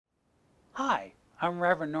Hi, I'm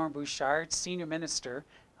Reverend Norm Bouchard, Senior Minister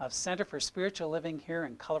of Center for Spiritual Living here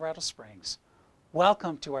in Colorado Springs.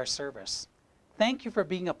 Welcome to our service. Thank you for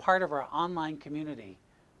being a part of our online community.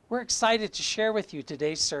 We're excited to share with you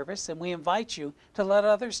today's service, and we invite you to let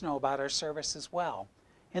others know about our service as well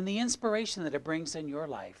and the inspiration that it brings in your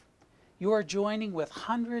life. You are joining with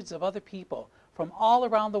hundreds of other people from all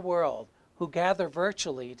around the world who gather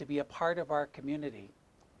virtually to be a part of our community.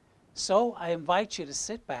 So I invite you to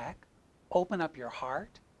sit back, open up your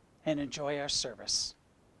heart, and enjoy our service.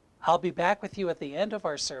 I'll be back with you at the end of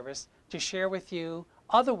our service to share with you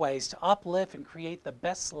other ways to uplift and create the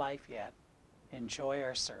best life yet. Enjoy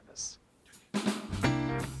our service.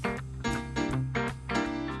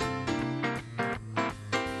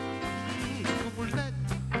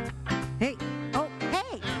 Hey, oh,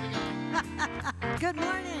 hey! Good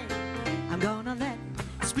morning. I'm gonna let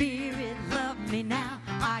Spirit love me now.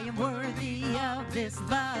 I am worthy of this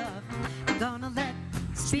love. I'm gonna let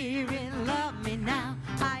Spirit love me now.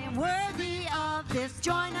 I am worthy of this.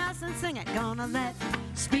 Join us and sing it. Gonna let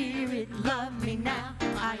Spirit love me now.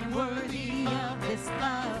 I am worthy of this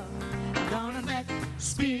love. I'm gonna let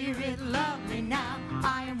Spirit love me now.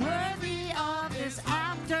 I am worthy of this.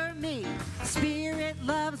 After me, Spirit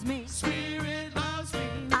loves me. Spirit loves me.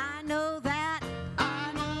 I know that.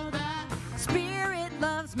 I know that. Spirit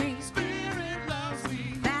loves me. Spirit loves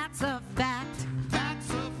me. That's a fact. That's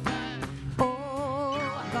a fact. Oh,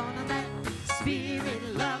 I'm gonna let Spirit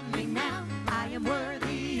love me now. I am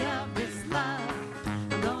worthy of this love.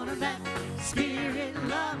 I'm gonna let Spirit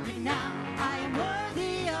love me now. I am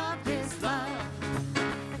worthy of this love.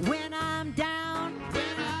 When I'm down,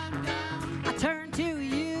 I turn to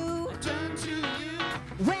you. I turn to you.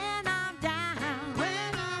 When I'm down,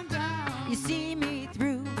 you see me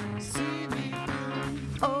through. See me through.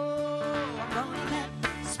 Oh, I'm gonna let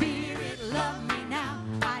Spirit love me now.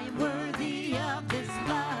 I am worthy of this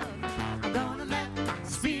love. I'm gonna let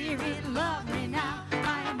Spirit love me now.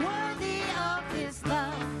 I am worthy of this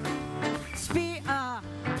love.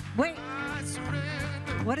 Wait, I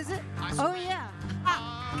surrender. what is it? Oh yeah.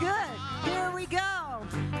 Good. Here we go.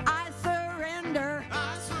 I surrender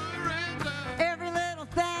I surrender. every little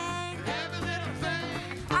thing. Every little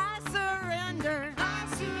thing. I surrender. I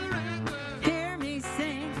surrender. Hear me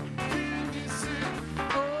sing. Hear me sing.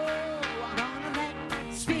 Oh, I'm gonna let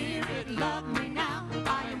Spirit love me now.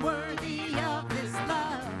 I am worthy of this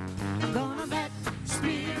love. I'm gonna let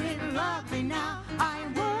Spirit love me now. I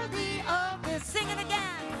am worthy of this. Sing it again.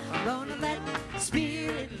 I'm gonna let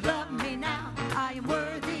Spirit love me now. I am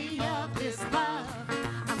worthy of this love.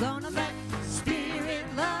 I'm gonna let Spirit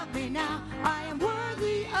love me now. I am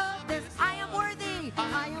worthy of this. I am worthy.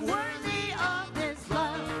 I am worthy of this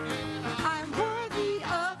love. I am worthy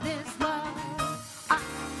of this love.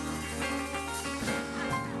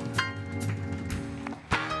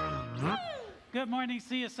 Good morning,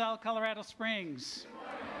 CSL Colorado Springs.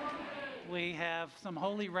 We have some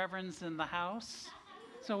holy reverends in the house.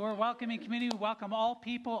 So we're welcoming community. We welcome all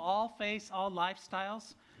people, all faiths, all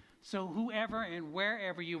lifestyles. So whoever and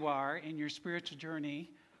wherever you are in your spiritual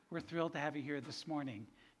journey, we're thrilled to have you here this morning.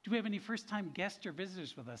 Do we have any first-time guests or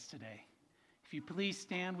visitors with us today? If you please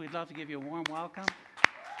stand, we'd love to give you a warm welcome.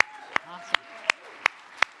 Awesome.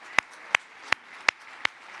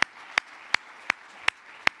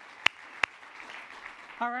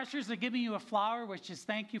 Our ushers are giving you a flower, which is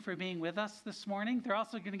thank you for being with us this morning. They're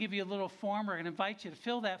also going to give you a little form. We're going to invite you to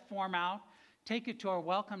fill that form out, take it to our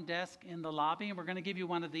welcome desk in the lobby, and we're going to give you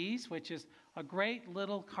one of these, which is a great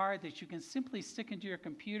little card that you can simply stick into your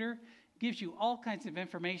computer. It gives you all kinds of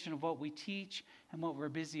information of what we teach and what we're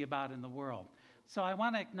busy about in the world. So I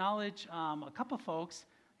want to acknowledge a couple folks.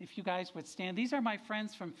 If you guys would stand. These are my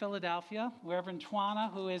friends from Philadelphia, Reverend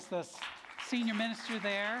Twana, who is the senior minister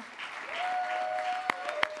there.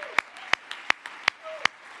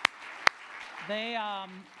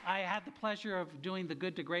 I had the pleasure of doing the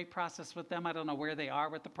good to great process with them. I don't know where they are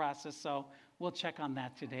with the process, so we'll check on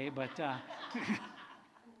that today. But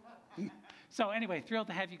so anyway, thrilled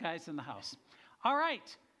to have you guys in the house. All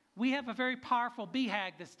right, we have a very powerful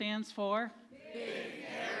BHAG that stands for Big,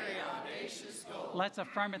 Hairy, Audacious Goal. Let's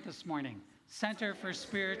affirm it this morning. Center for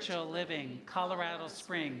Spiritual Living, Colorado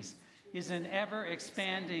Springs, is an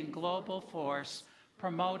ever-expanding global force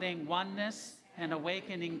promoting oneness and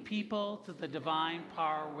awakening people to the divine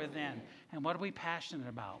power within. And what are we passionate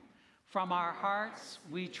about? From our hearts,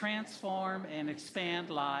 we transform and expand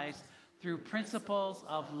lives through principles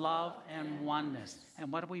of love and oneness. And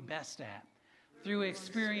what are we best at? Through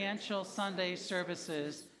experiential Sunday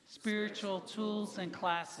services, spiritual tools and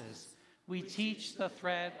classes, we teach the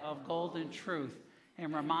thread of golden truth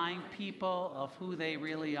and remind people of who they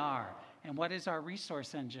really are And what is our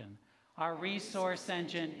resource engine? Our resource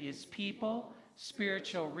engine is people,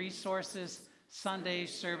 spiritual resources, Sunday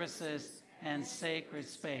services, and sacred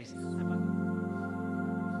space.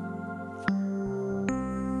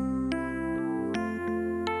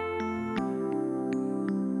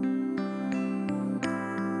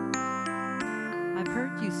 I've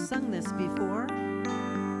heard you sung this before.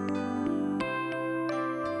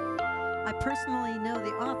 I personally know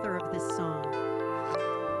the author of this song.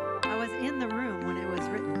 I was in the room when it was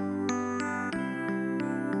written.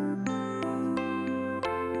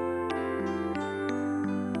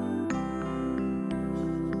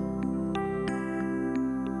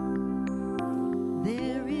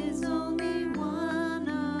 There is only one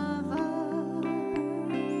of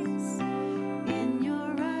us. In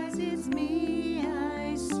your eyes, it's me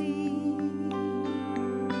I see.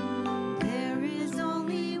 There is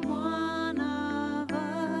only one of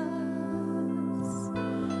us.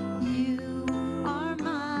 You are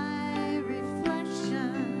my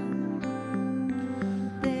reflection.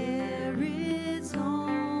 There is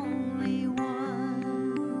only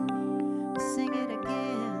one. Sing it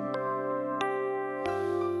again.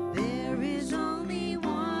 There is only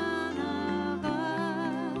one of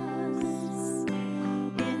us.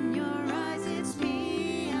 In your eyes, it's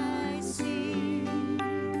me I see.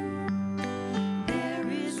 There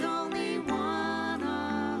is only one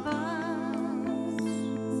of us.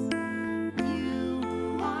 You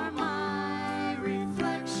are my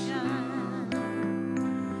reflection.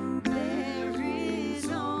 There is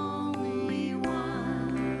only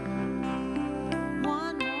one.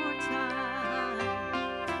 One more time.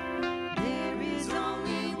 There is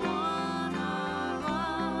only one of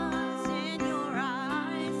us. In your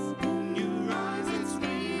eyes, it's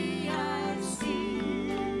me I see.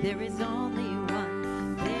 There is only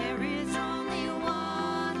one. There is only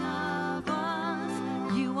one of us.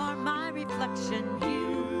 You are my reflection.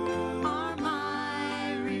 You are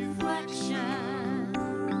my reflection.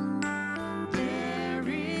 There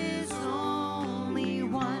is only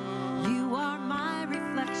one. You are my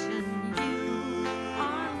reflection. You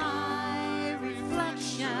are my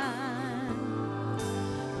reflection.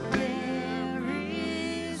 There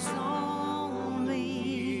is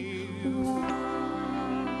only one.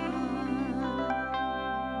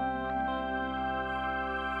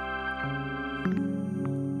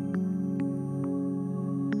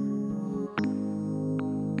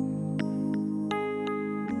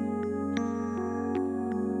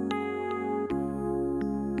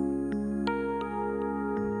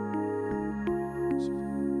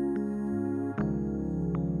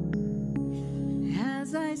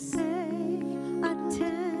 As I say a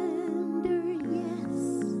tender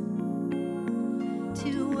yes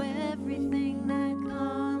to everything that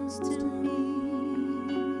comes to me,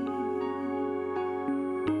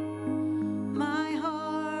 my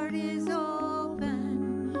heart is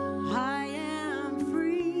open, I am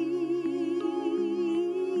free.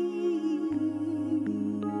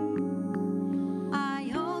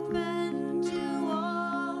 I open to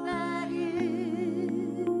all that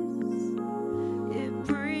is. It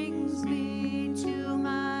brings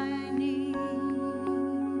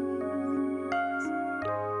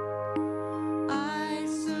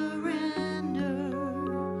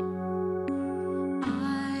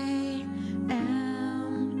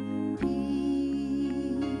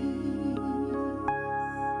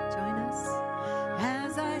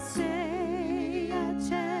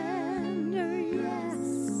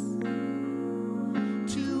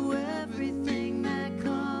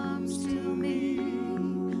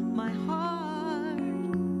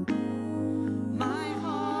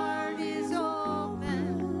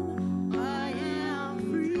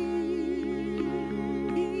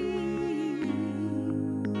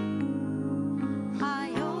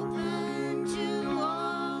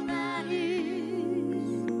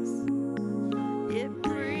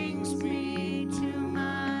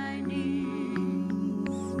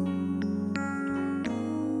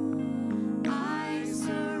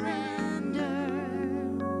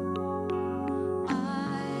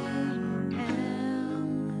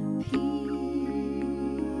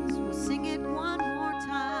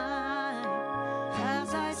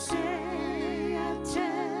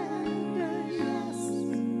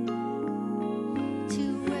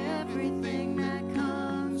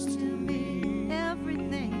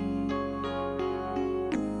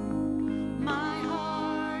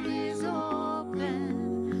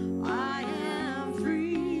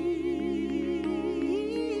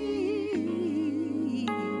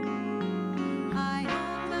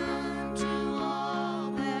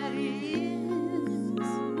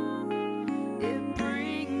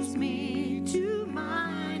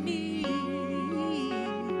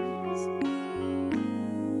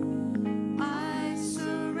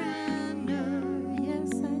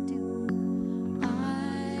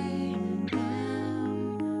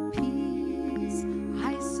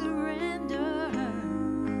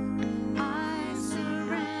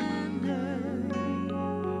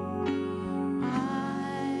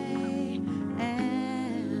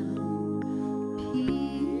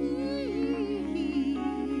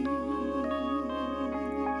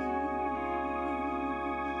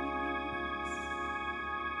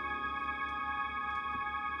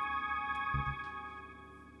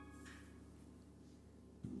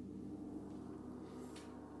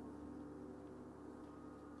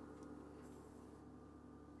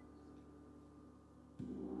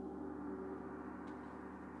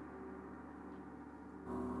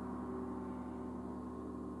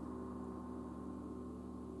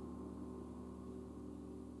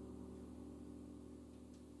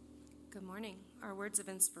Good morning. Our words of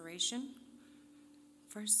inspiration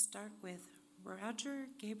first start with Roger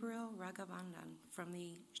Gabriel Raghavandan from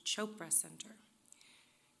the Chopra Center.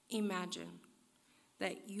 Imagine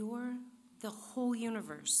that you're the whole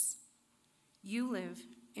universe. You live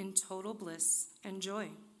in total bliss and joy.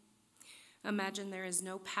 Imagine there is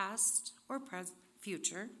no past or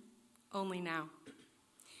future, only now.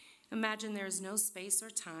 Imagine there is no space or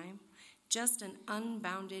time, just an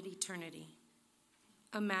unbounded eternity.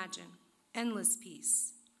 Imagine endless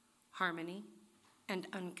peace, harmony, and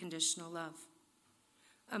unconditional love.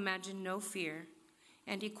 Imagine no fear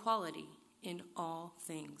and equality in all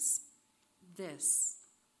things. This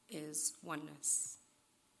is oneness.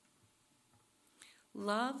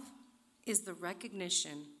 Love is the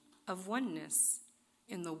recognition of oneness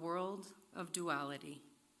in the world of duality.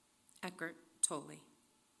 Eckhart Tolle.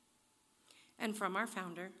 And from our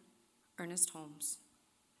founder, Ernest Holmes.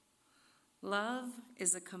 Love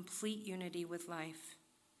is a complete unity with life,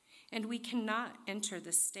 and we cannot enter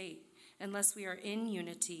this state unless we are in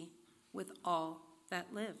unity with all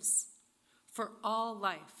that lives, for all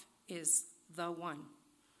life is the one.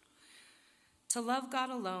 To love God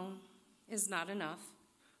alone is not enough,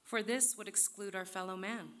 for this would exclude our fellow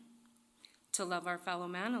man. To love our fellow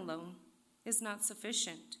man alone is not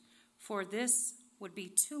sufficient, for this would be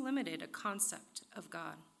too limited a concept of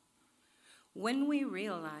God. When we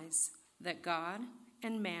realize that God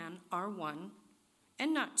and man are one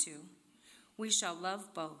and not two, we shall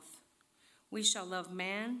love both. We shall love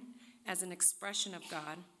man as an expression of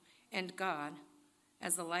God and God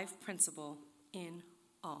as the life principle in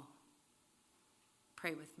all.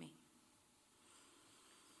 Pray with me.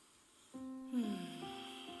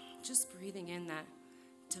 Just breathing in that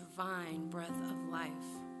divine breath of life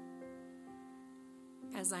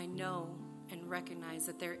as I know and recognize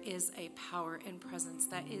that there is a power and presence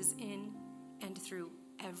that is in and through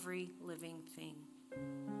every living thing.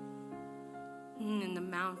 In the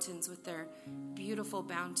mountains with their beautiful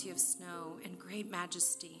bounty of snow and great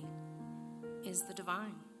majesty is the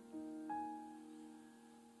divine.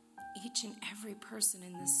 Each and every person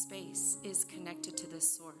in this space is connected to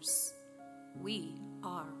this source. We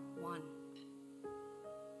are one.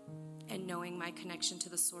 And knowing my connection to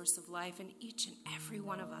the source of life in each and every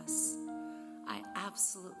one of us, I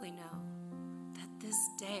absolutely know that this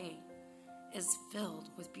day is filled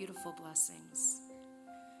with beautiful blessings.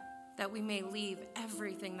 That we may leave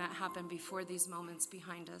everything that happened before these moments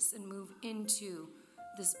behind us and move into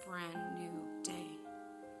this brand new day,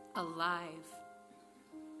 alive,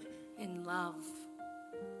 in love,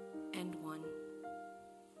 and one.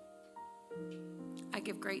 I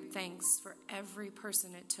give great thanks for every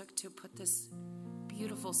person it took to put this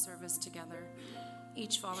beautiful service together,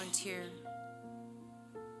 each volunteer.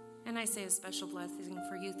 And I say a special blessing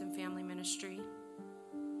for youth and family ministry,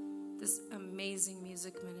 this amazing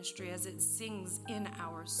music ministry as it sings in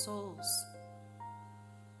our souls.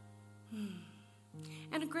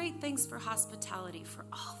 And a great thanks for hospitality for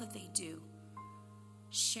all that they do,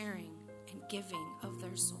 sharing and giving of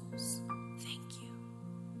their souls. Thank you.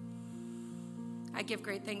 I give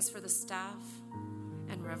great thanks for the staff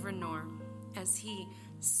and Reverend Norm as he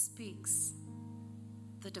speaks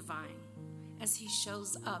the divine, as he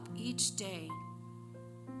shows up each day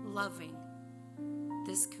loving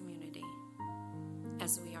this community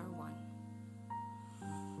as we are one.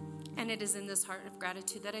 And it is in this heart of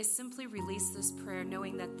gratitude that I simply release this prayer,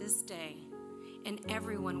 knowing that this day and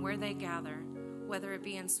everyone where they gather, whether it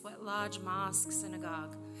be in sweat lodge, mosque,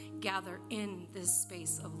 synagogue, gather in this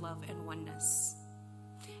space of love and oneness.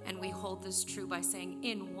 And we hold this true by saying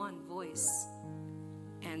in one voice,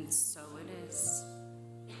 and so it is.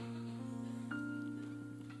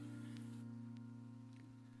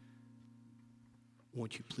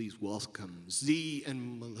 Won't you please welcome Z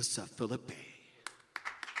and Melissa Philippe.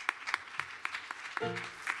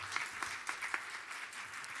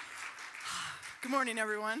 Good morning,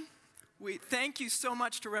 everyone. We thank you so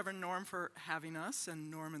much to Reverend Norm for having us, and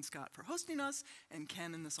Norm and Scott for hosting us, and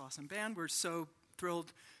Ken and this awesome band. We're so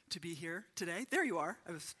thrilled to be here today. There you are.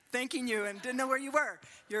 I was thanking you and didn't know where you were.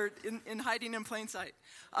 You're in hiding in plain sight.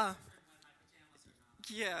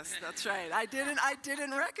 Yes, that's right. I didn't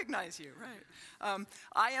recognize you. Right.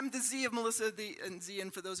 I am the Z of Melissa, and Z.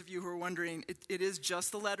 And for those of you who are wondering, it is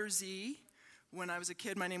just the letter Z. When I was a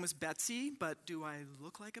kid, my name was Betsy, but do I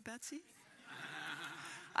look like a Betsy?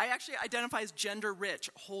 I actually identify as gender rich.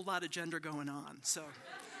 A whole lot of gender going on. So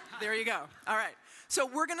there you go. All right. So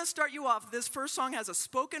we're going to start you off. This first song has a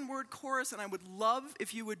spoken word chorus, and I would love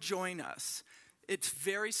if you would join us. It's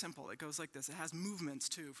very simple. It goes like this. It has movements,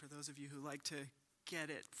 too, for those of you who like to get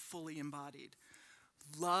it fully embodied.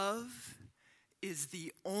 Love is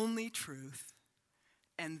the only truth,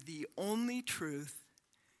 and the only truth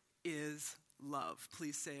is love.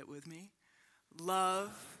 Please say it with me.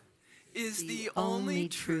 Love is the only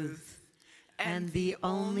truth, and the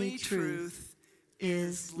only truth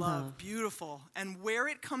is love. Beautiful. And where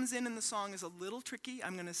it comes in the song is a little tricky.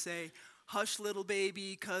 I'm going to say, hush, little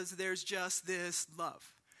baby, because there's just this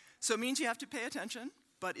love. So it means you have to pay attention,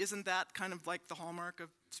 but isn't that kind of like the hallmark of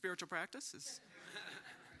spiritual practice? Is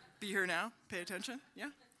be here now, pay attention,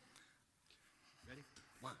 yeah? Ready?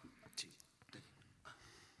 1, 2, 3.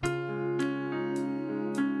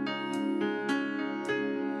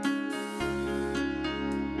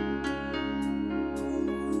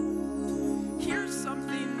 Here's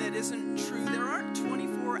something that isn't true. There aren't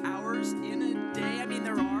 24 hours in a day. I mean,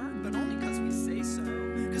 there are, but only because we say so.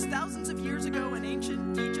 Because thousands of years ago in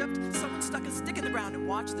ancient Egypt, someone stuck a stick in the ground and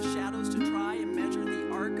watched the shadows to try and measure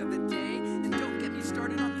the arc of a day. And don't get me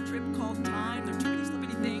started on the trip called time, the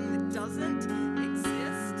trippity-slippity thing that doesn't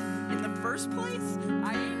exist in the first place.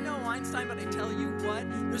 I ain't no Einstein, but I tell you what,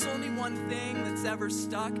 there's only one thing that's ever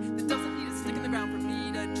stuck that doesn't need a stick in the ground for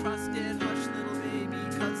me to trust it. Hush, little baby,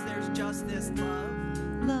 because there's just this love.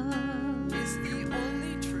 Love Is the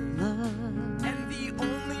only truth, love, and the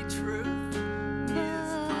only truth is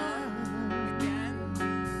love. Again,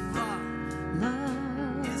 love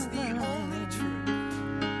love is the only truth,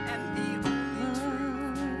 and the only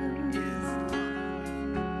truth is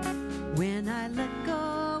love. When I let go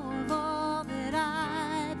of all that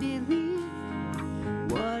I believe,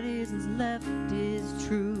 what is left is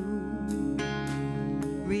true.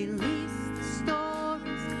 Release the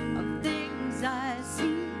stories of things I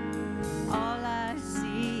see. All I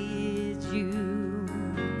see is you.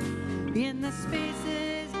 In the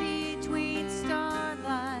spaces between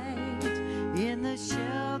starlight, in the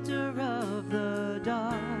shelter of the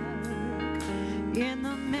dark, in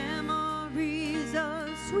the memories of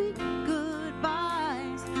sweet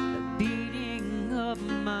goodbyes, the beating of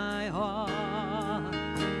my heart.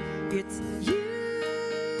 It's you.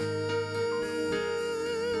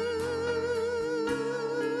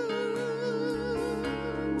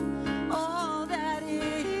 All that is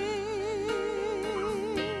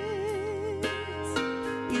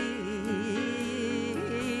you.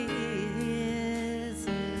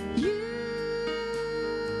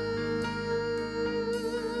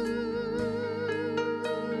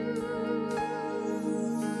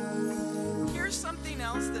 Here's something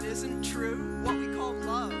else that isn't true, what we call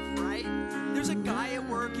love, right? There's a guy at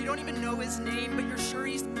work, you don't even know his name, but you're sure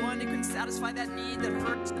he's the one who can satisfy that need that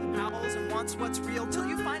hurts and howls and wants what's real, till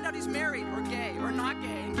you find out he's married or gay or not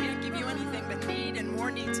gay and can't give you anything but need and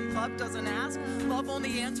more needs. Love doesn't ask, love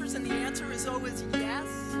only answers, and the answer is always yes.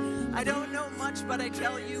 I don't know much, but I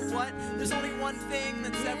tell you what, there's only one thing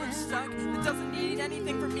that's ever stuck that doesn't need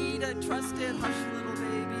anything for me to trust it. Hush, little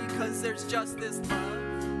baby, because there's just this love.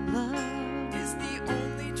 Love, Is the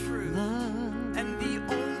only truth, love, and the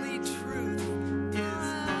only truth is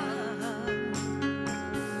love.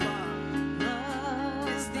 Love love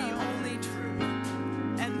is the only truth,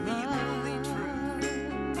 and the only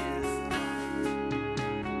truth is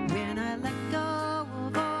love. When I let go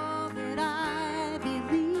of all that I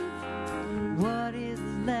believe, what is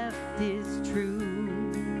left is true.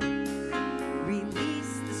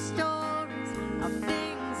 Release the stories of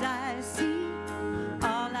things I see.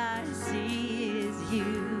 All I see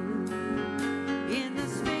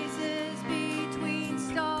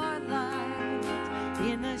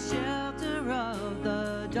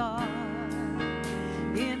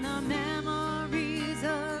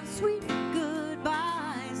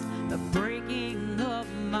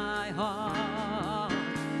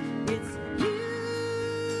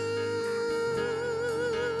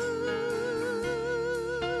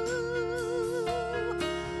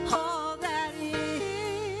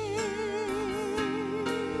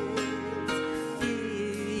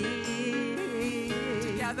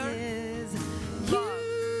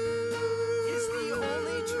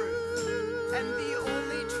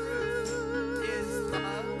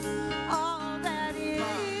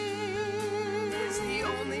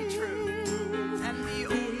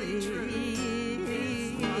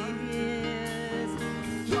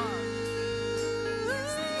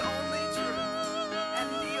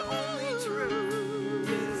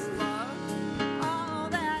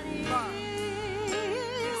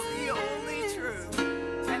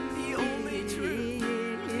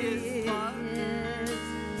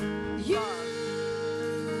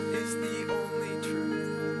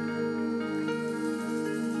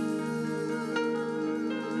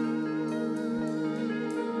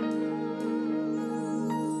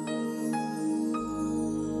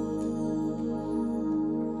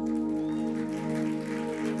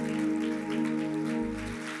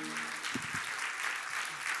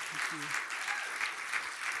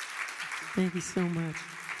Thank you so much.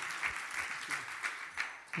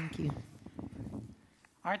 Thank you.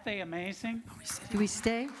 Aren't they amazing? Do we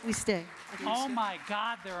stay? We stay. Oh my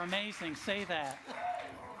God, they're amazing. Say that.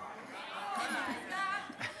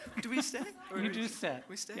 Do we stay? Or You do sit.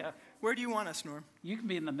 We stay? Yeah. Where do you want us, Norm? You can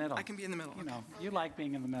be in the middle. I can be in the middle. You okay. know, you like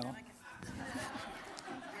being in the middle.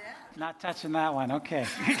 Not touching that one. Okay.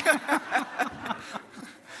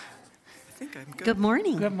 I think I'm good. Good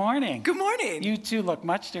morning. Good morning. Good morning. You two look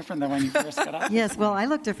much different than when you first got up. Yes, well, I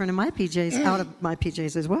look different in my PJs, out of my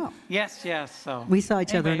PJs as well. Yes. So We saw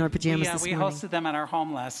each other in our pajamas we, this we morning. hosted them at our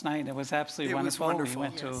home last night. It was absolutely It was wonderful.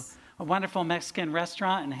 wonderful. We went to a wonderful Mexican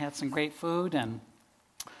restaurant and had some great food, and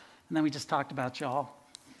then we just talked about y'all.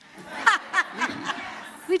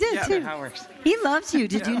 We did, Yeah. too. How it works. He loves you.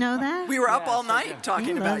 Did you know that? We were up all Yes, I night do. talking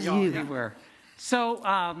He about loves y'all. you. We were. So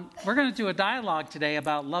we're going to do a dialogue today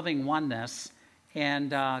about loving oneness, and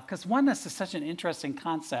because oneness is such an interesting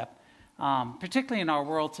concept, particularly in our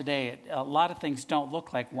world today. A lot of things don't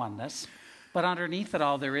look like oneness, but underneath it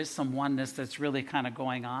all, there is some oneness that's really kind of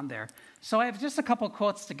going on there. So I have just a couple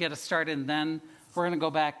quotes to get us started, and then we're going to go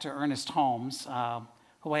back to Ernest Holmes,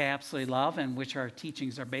 who I absolutely love, and which our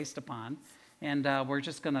teachings are based upon. And we're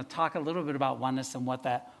just going to talk a little bit about oneness and what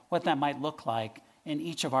that might look like in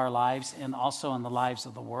each of our lives and also in the lives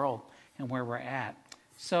of the world and where we're at.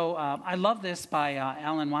 So I love this by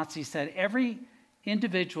Alan Watts. He said, every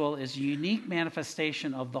individual is a unique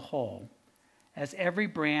manifestation of the whole, as every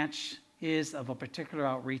branch is of a particular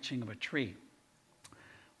outreaching of a tree.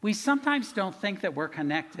 We sometimes don't think that we're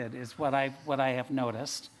connected, is what I have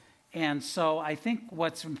noticed. And so I think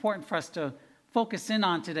what's important for us to focus in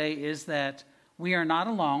on today is that we are not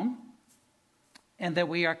alone and that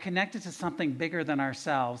we are connected to something bigger than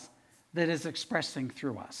ourselves that is expressing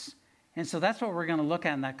through us. And so that's what we're going to look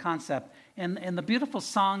at in that concept. And the beautiful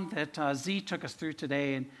song that Z took us through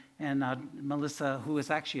today, and Melissa, who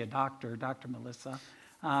is actually a doctor, Dr. Melissa,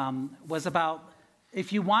 was about,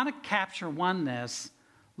 if you want to capture oneness,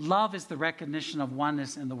 love is the recognition of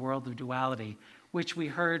oneness in the world of duality, which we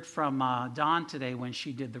heard from Dawn today when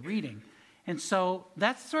she did the reading. And so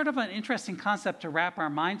that's sort of an interesting concept to wrap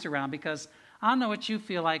our minds around, because I don't know what you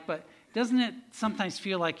feel like, but doesn't it sometimes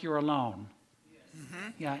feel like you're alone? Mm-hmm.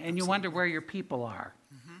 Yeah, and you wonder where your people are.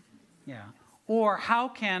 Mm-hmm. Yeah. Or how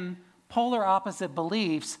can polar opposite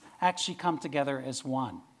beliefs actually come together as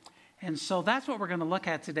one? And so that's what we're going to look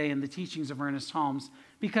at today in the teachings of Ernest Holmes,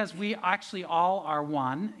 because we actually all are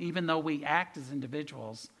one, even though we act as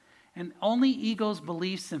individuals. And only ego's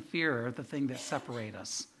beliefs and fear are the thing that separate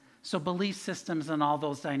us. So belief systems and all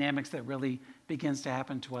those dynamics that really begins to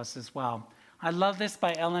happen to us as well. I love this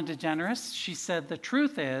by Ellen DeGeneres. She said, the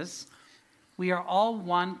truth is, we are all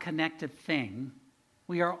one connected thing.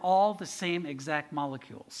 We are all the same exact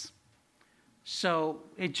molecules. So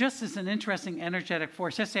it just is an interesting energetic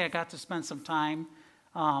force. Yesterday I got to spend some time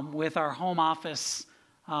with our home office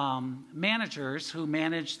managers who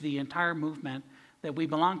manage the entire movement that we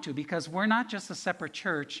belong to, because we're not just a separate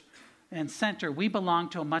church and center. We belong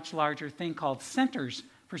to a much larger thing called Centers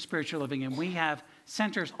for Spiritual Living, and we have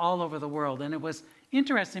centers all over the world. And it was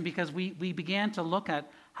interesting because we began to look at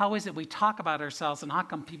how is it we talk about ourselves and how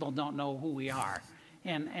come people don't know who we are,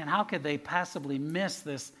 and how could they possibly miss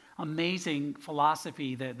this amazing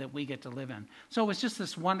philosophy that we get to live in. So it was just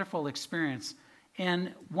this wonderful experience.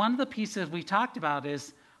 And one of the pieces we talked about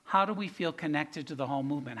is, how do we feel connected to the whole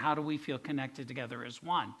movement? How do we feel connected together as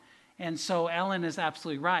one? And so Ellen is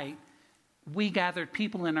absolutely right. We gathered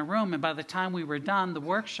people in a room, and by the time we were done the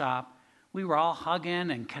workshop, we were all hugging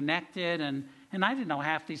and connected, and I didn't know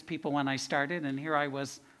half these people when I started, and here I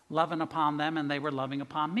was loving upon them, and they were loving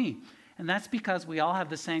upon me. And that's because we all have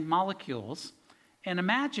the same molecules. And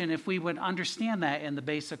imagine if we would understand that in the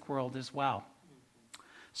basic world as well.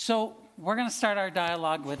 So we're going to start our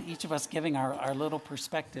dialogue with each of us giving our little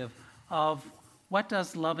perspective of what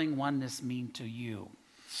does loving oneness mean to you?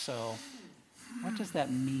 So what does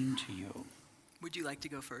that mean to you? Would you like to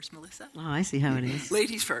go first, Melissa? Oh, I see how it is.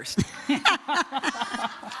 Ladies first.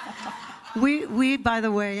 We by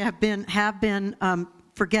the way, have been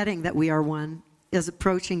forgetting that we are one is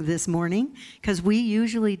approaching this morning, because we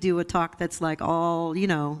usually do a talk that's like all,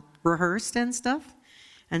 rehearsed and stuff.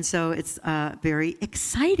 And so it's very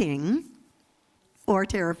exciting or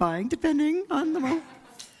terrifying, depending on the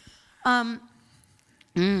moment.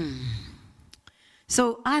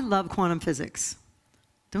 So I love quantum physics.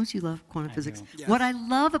 Don't you love quantum physics? Yes. What I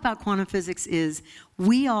love about quantum physics is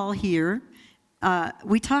we all here,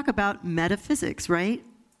 we talk about metaphysics, right?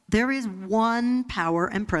 There is one power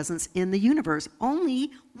and presence in the universe,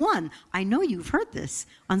 only one. I know you've heard this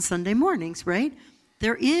on Sunday mornings, right?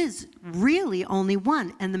 there is really only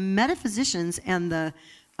one. And the metaphysicians and the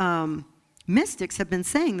mystics have been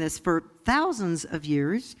saying this for thousands of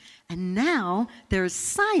years, and now there's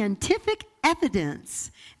scientific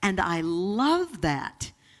evidence, and I love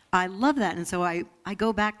that. I love that, and so I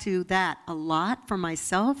go back to that a lot for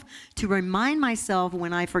myself to remind myself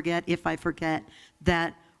when I forget, if I forget,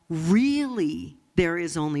 that really there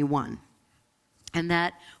is only one. And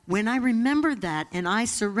that when I remember that and I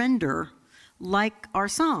surrender, like our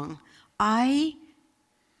song, I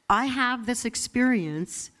have this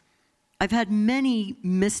experience. I've had many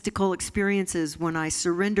mystical experiences when I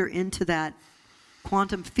surrender into that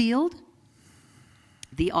quantum field.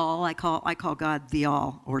 The all, I call God the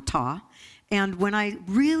all, or Ta. And when I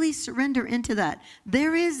really surrender into that,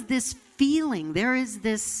 there is this feeling, there is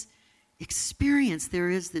this experience, there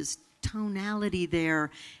is this tonality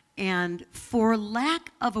there. And for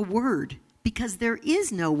lack of a word, because there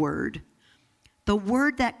is no word, the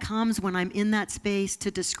word that comes when I'm in that space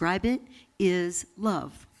to describe it is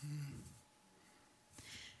love.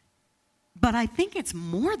 But I think it's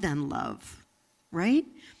more than love, right?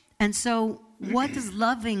 And so what does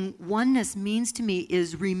loving oneness means to me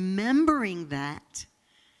is remembering that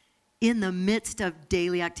in the midst of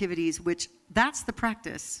daily activities, which that's the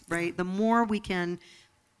practice, right? The more we can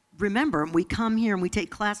remember, we come here and we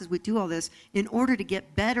take classes, we do all this in order to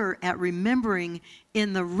get better at remembering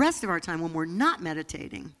in the rest of our time when we're not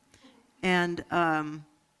meditating. And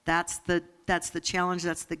that's the challenge,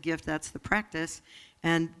 that's the gift, that's the practice.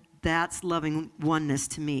 And that's loving oneness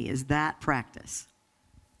to me, is that practice.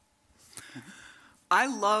 I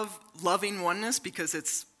love loving oneness because it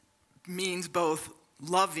means both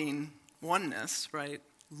loving oneness, right?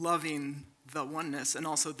 Loving the oneness, and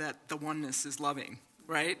also that the oneness is loving,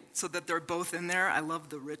 right? So that they're both in there. I love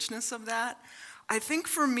the richness of that. I think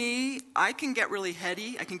for me, I can get really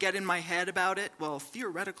heady. I can get in my head about it. Well,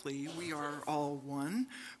 theoretically, we are all one.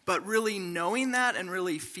 But really knowing that and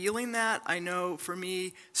really feeling that, I know for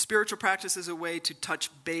me, spiritual practice is a way to touch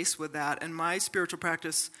base with that. And my spiritual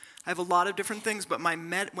practice, I have a lot of different things, but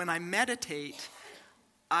when I meditate,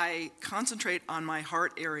 I concentrate on my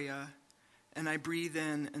heart area, and I breathe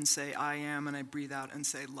in and say, I am, and I breathe out and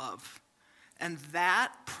say, love. And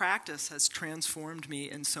that practice has transformed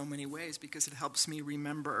me in so many ways because it helps me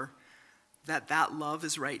remember that love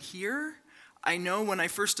is right here. I know when I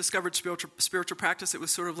first discovered spiritual practice, it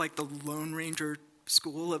was sort of like the Lone Ranger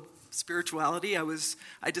school of spirituality.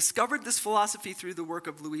 I discovered this philosophy through the work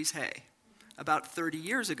of Louise Hay. About 30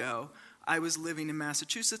 years ago, I was living in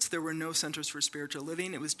Massachusetts. There were no centers for spiritual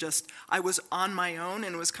living. It was just, I was on my own,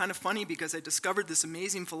 and it was kind of funny because I discovered this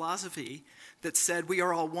amazing philosophy that said we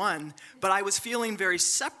are all one, but I was feeling very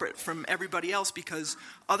separate from everybody else because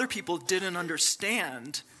other people didn't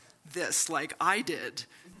understand this like I did.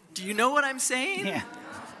 Do you know what I'm saying? Yeah,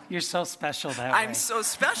 you're so special that way. I'm so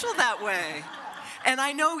special that way. And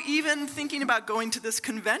I know even thinking about going to this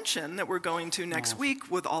convention that we're going to next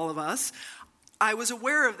week with all of us, I was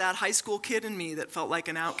aware of that high school kid in me that felt like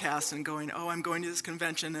an outcast and going, oh, I'm going to this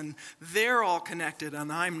convention and they're all connected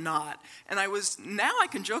and I'm not. And now I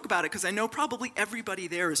can joke about it because I know probably everybody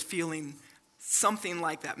there is feeling something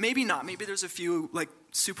like that. Maybe not. Maybe there's a few like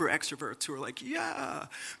super extroverts who are like, yeah.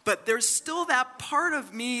 But there's still that part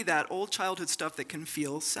of me, that old childhood stuff that can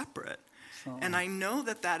feel separate. And I know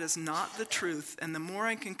that is not the truth. And the more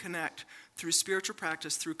I can connect through spiritual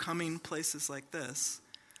practice, through coming places like this,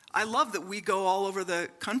 I love that we go all over the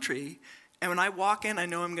country, and when I walk in, I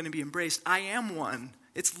know I'm going to be embraced. I am one.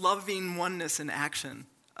 It's loving oneness in action,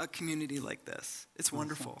 a community like this. It's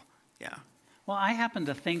wonderful. Yeah. Well, I happen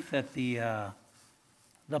to think that the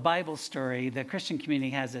Bible story, the Christian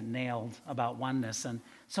community has it nailed about oneness. And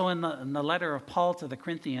so in the letter of Paul to the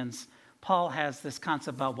Corinthians, Paul has this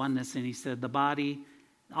concept about oneness, and he said the body,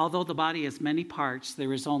 although the body has many parts,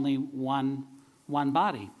 there is only one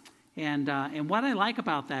body. And what I like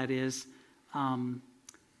about that is when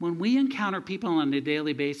we encounter people on a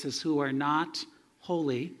daily basis who are not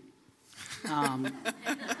holy,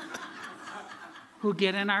 who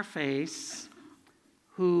get in our face,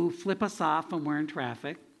 who flip us off when we're in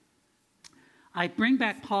traffic, I bring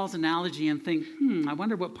back Paul's analogy and think, I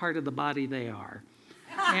wonder what part of the body they are.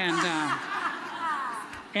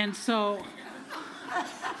 And so,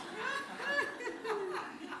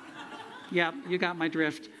 yep, you got my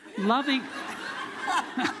drift.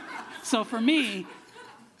 So for me,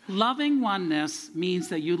 loving oneness means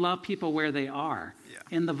that you love people where they are,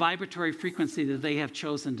 in the vibratory frequency that they have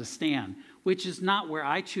chosen to stand, which is not where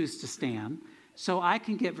I choose to stand. So I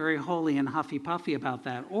can get very holy and huffy-puffy about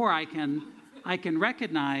that, or I can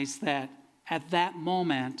recognize that at that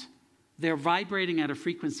moment, they're vibrating at a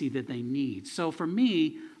frequency that they need. So for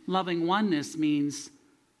me, loving oneness means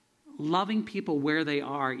loving people where they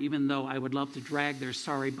are, even though I would love to drag their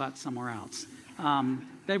sorry butt somewhere else.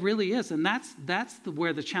 That really is, and that's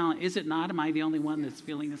where the challenge is. It not? Am I the only one that's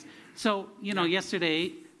feeling this? So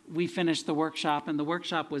yesterday we finished the workshop, and the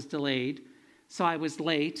workshop was delayed, so I was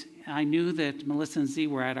late. I knew that Melissa and Z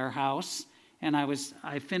were at our house, and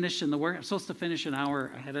I finished in the work. I'm supposed to finish an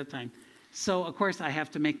hour ahead of time, so of course I have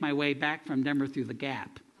to make my way back from Denver through the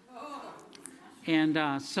Gap.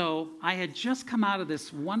 And so I had just come out of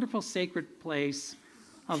this wonderful sacred place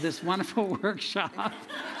of this wonderful workshop.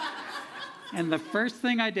 And the first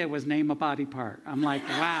thing I did was name a body part. I'm like,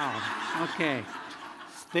 wow, okay.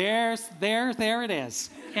 There it is.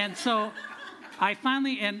 And so I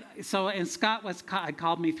finally, and Scott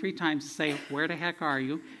called me 3 times to say, where the heck are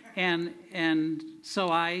you? And so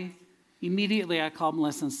I called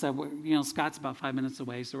Melissa and said, Scott's about 5 minutes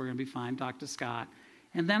away, so we're going to be fine. Talk to Scott.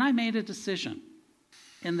 And then I made a decision.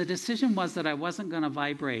 And the decision was that I wasn't going to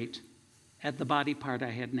vibrate at the body part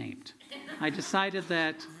I had named. I decided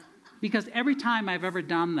that, because every time I've ever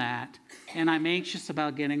done that, and I'm anxious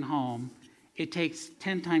about getting home, it takes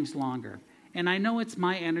 10 times longer. And I know it's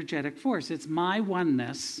my energetic force. It's my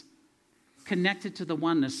oneness connected to the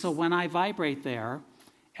oneness. So when I vibrate there,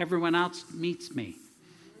 everyone else meets me.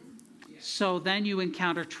 So then you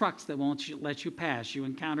encounter trucks that won't let you pass. You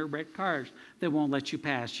encounter red cars that won't let you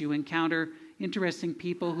pass. You encounter interesting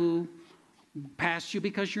people who pass you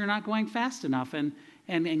because you're not going fast enough and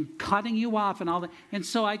cutting you off and all that. And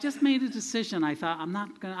so I just made a decision. I thought,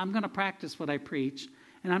 I'm going to practice what I preach,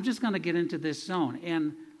 and I'm just going to get into this zone.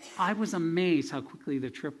 And I was amazed how quickly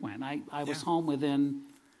the trip went. I was home within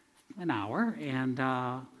an hour, and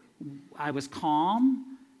I was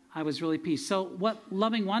calm. I was really peace. So what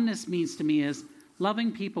loving oneness means to me is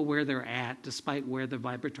loving people where they're at, despite where the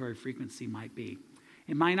vibratory frequency might be.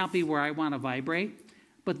 It might not be where I want to vibrate,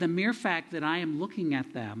 but the mere fact that I am looking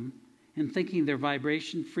at them and thinking their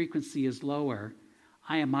vibration frequency is lower,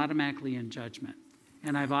 I am automatically in judgment,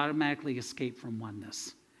 and I've automatically escaped from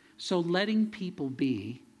oneness. So letting people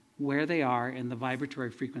be where they are in the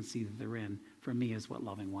vibratory frequency that they're in, for me, is what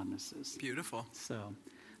loving oneness is. Beautiful.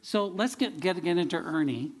 So let's get into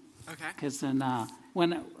Ernie. Okay. Because then I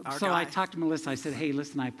talked to Melissa. I said, hey,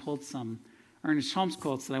 listen, I pulled some Ernest Holmes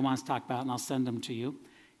quotes that I want to talk about, and I'll send them to you.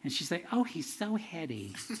 And she's like, oh, he's so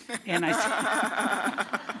heady. And I said,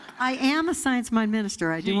 I am a science mind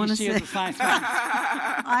minister, I do want to say. She is a science mind.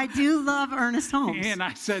 I do love Ernest Holmes. And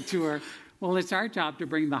I said to her, well, it's our job to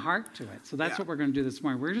bring the heart to it. So that's what we're going to do this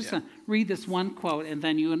morning. We're just going to read this one quote, and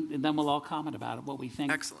then we'll all comment about it, what we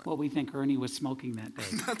think. Excellent. What we think Ernie was smoking that day.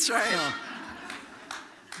 That's right.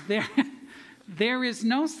 So, there is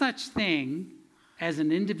no such thing as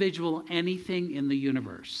an individual anything in the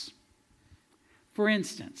universe. For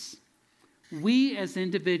instance, we as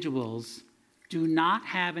individuals do not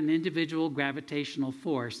have an individual gravitational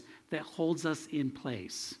force that holds us in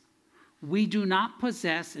place. We do not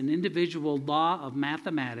possess an individual law of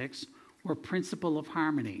mathematics or principle of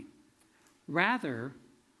harmony. Rather,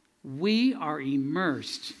 we are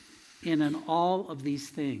immersed in an all of these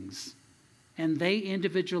things, and they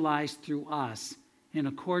individualize through us in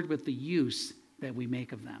accord with the use that we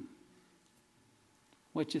make of them.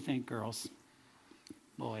 What you think, girls?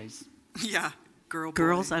 Boys? Yeah. Girl, boy.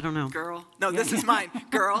 Girls, I don't know. Girl. No, this is mine.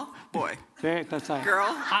 Girl, boy. That's right. Girl.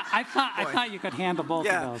 I thought you could handle both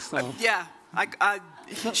of those. So. Yeah.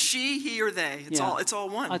 She, he, or they. It's all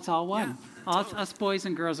one. It's all one. Yeah, Us boys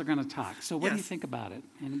and girls are going to talk. So what do you Yes. think about it?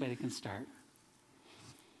 Anybody can start.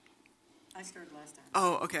 I started last time.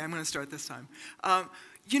 Oh, okay. I'm going to start this time.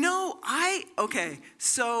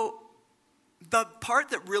 So the part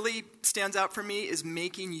that really stands out for me is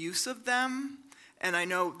making use of them. And I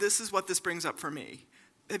know this is what this brings up for me.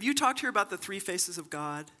 Have you talked here about the 3 faces of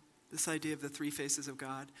God? This idea of the 3 faces of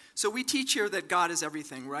God. So we teach here that God is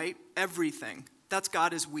everything, right? Everything. That's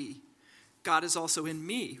God is we. God is also in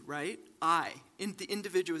me, right? I. In the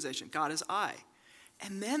individualization. God is I.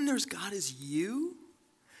 And then there's God is you.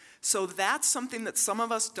 So that's something that some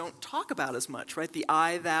of us don't talk about as much, right? The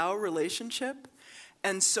I-thou relationship.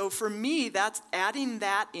 And so for me, that's adding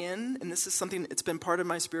that in, and this is something that's been part of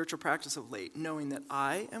my spiritual practice of late, knowing that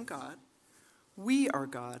I am God, we are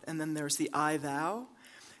God, and then there's the I-thou.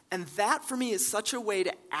 And that for me is such a way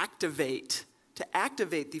to activate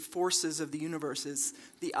the forces of the universe, is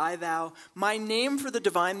the I-thou. My name for the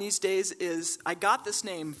divine these days is, I got this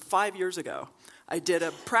name 5 years ago. I did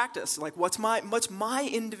a practice, like what's my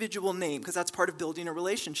individual name? Because that's part of building a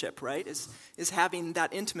relationship, right? Is having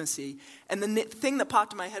that intimacy. And the thing that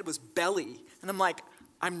popped in my head was belly. And I'm like,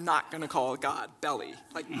 I'm not going to call God belly.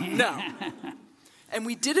 Like, no. And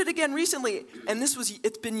we did it again recently, and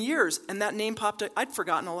it's been years, and that name popped up. I'd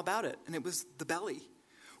forgotten all about it, and it was the belly,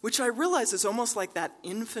 which I realize is almost like that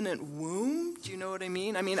infinite womb. Do you know what I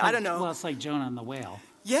mean? I mean, I don't know. Well, it's like Jonah and the whale.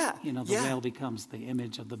 Yeah. The whale becomes the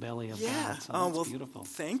image of the belly of God. So that's beautiful.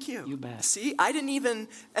 Thank you. You bet. See, I didn't even,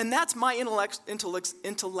 and that's my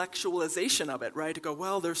intellectualization of it, right? To go,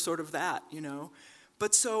 well, there's sort of that,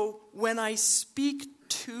 But so when I speak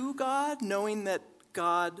to God, knowing that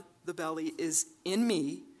God, the belly, is in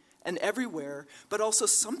me and everywhere, but also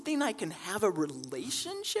something I can have a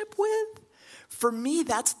relationship with, for me,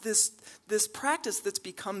 that's this practice that's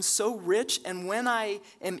become so rich. And when I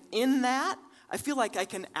am in that, I feel like I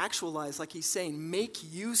can actualize, like he's saying, make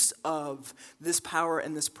use of this power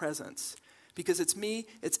and this presence. Because it's me,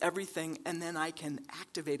 it's everything, and then I can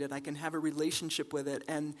activate it. I can have a relationship with it.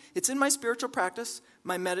 And it's in my spiritual practice,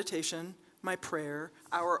 my meditation, my prayer,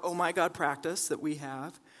 our oh my God practice that we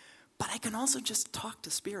have. But I can also just talk to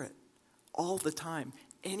Spirit all the time,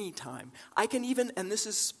 anytime. I can even, and this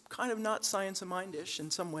is kind of not science of mind-ish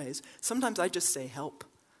in some ways, sometimes I just say help.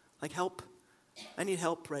 Like, help. I need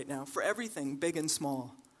help right now for everything, big and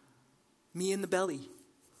small. Me in the belly.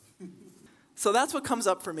 So that's what comes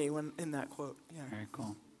up for me when in that quote. Yeah. Very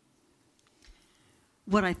cool.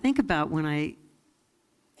 What I think about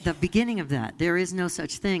the beginning of that, there is no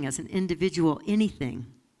such thing as an individual anything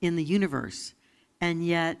in the universe, and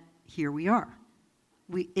yet here we are.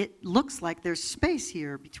 It looks like there's space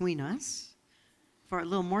here between us, for a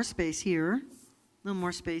little more space here, a little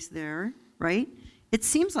more space there, right? It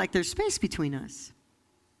seems like there's space between us,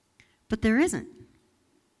 but there isn't.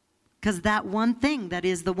 Because that one thing that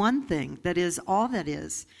is the one thing, that is all that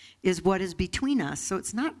is what is between us. So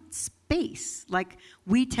it's not space. Like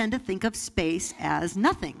we tend to think of space as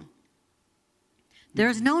nothing.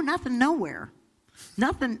 There's no nothing nowhere.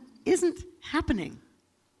 Nothing isn't happening.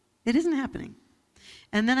 It isn't happening.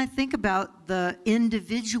 And then I think about the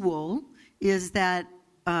individual is that,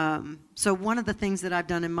 so one of the things that I've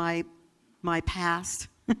done in my past,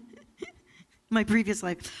 my previous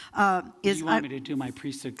life, is... You want me to do my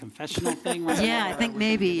priesthood confessional thing? Right yeah, I think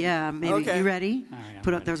maybe. Okay. You ready? All right,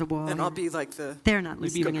 Put up, ready. there's a wall. And I'll be like They're not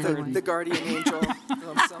listening anyway. the guardian angel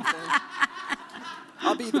of something.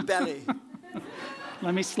 I'll be the belly.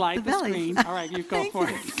 Let me slide the belly. screen. All right, you go for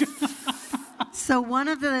it. So one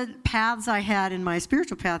of the paths I had in my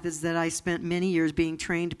spiritual path is that I spent many years being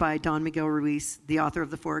trained by Don Miguel Ruiz, the author of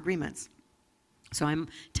the Four Agreements. So I'm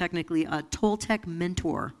technically a Toltec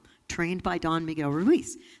mentor, trained by Don Miguel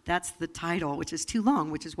Ruiz. That's the title, which is too long,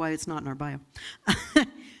 which is why it's not in our bio.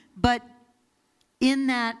 But in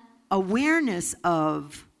that awareness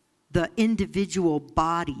of the individual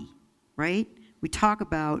body, right? We talk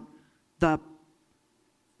about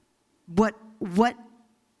what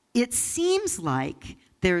it seems like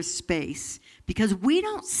there's space because we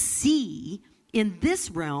don't see in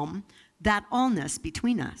this realm that allness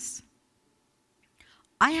between us.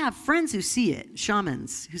 I have friends who see it,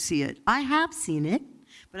 shamans who see it. I have seen it,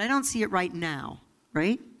 but I don't see it right now,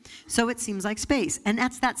 right? So it seems like space. And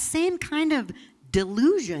that's that same kind of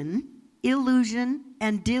delusion, illusion,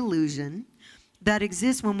 and delusion that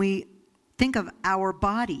exists when we think of our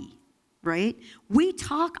body, right?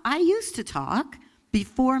 I used to talk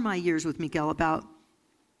before my years with Miguel about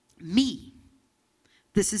me.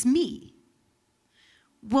 This is me.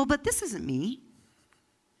 Well, but this isn't me.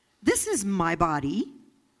 This is my body.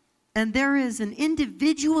 And there is an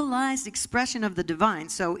individualized expression of the divine.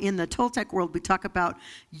 So in the Toltec world, we talk about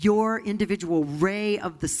your individual ray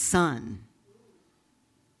of the sun.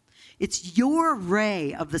 It's your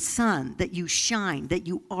ray of the sun that you shine, that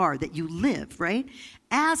you are, that you live, right?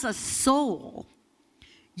 As a soul,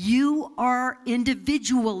 you are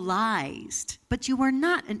individualized, but you are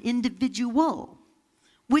not an individual,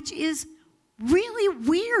 which is really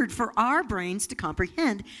weird for our brains to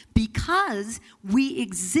comprehend because we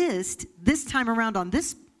exist this time around on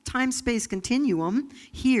this time-space continuum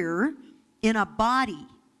here in a body.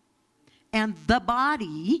 And the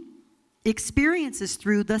body experiences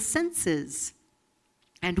through the senses.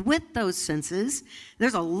 And with those senses,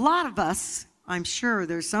 there's a lot of us, I'm sure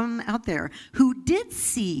there's some out there, who did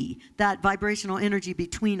see that vibrational energy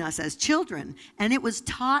between us as children, and it was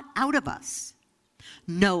taught out of us.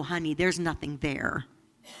 No, honey, there's nothing there.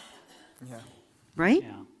 Yeah. Right?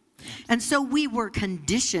 Yeah. And so we were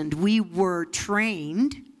conditioned, we were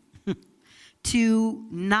trained to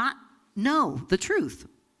not know the truth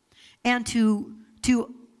and to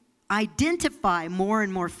identify more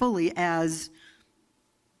and more fully as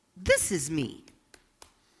this is me.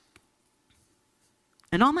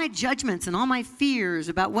 And all my judgments and all my fears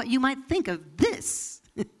about what you might think of this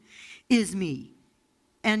is me.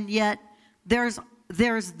 And yet there's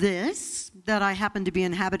this that I happen to be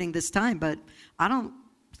inhabiting this time, but I don't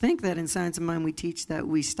think that in Science of Mind we teach that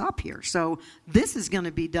we stop here. So this is going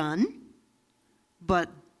to be done, but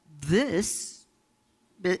this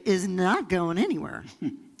is not going anywhere.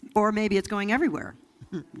 Or maybe it's going everywhere.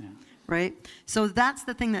 Yeah. Right? So that's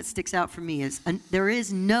the thing that sticks out for me is there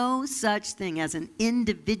is no such thing as an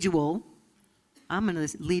individual. I'm going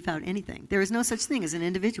to leave out anything. There is no such thing as an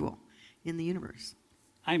individual in the universe.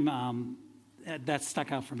 That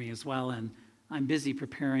stuck out for me as well, and I'm busy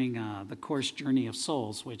preparing the course Journey of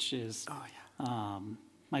Souls, which is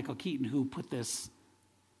Michael Keaton, who put this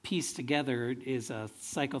piece together, is a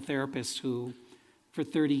psychotherapist who for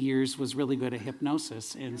 30 years was really good at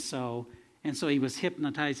hypnosis, and so he was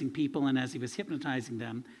hypnotizing people, and as he was hypnotizing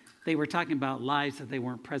them, they were talking about lives that they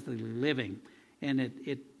weren't presently living, and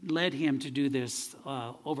it led him to do this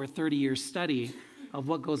over 30-year study of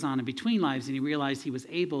what goes on in between lives, and he realized he was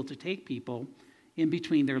able to take people in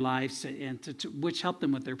between their lives, and which helped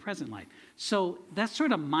them with their present life. So that's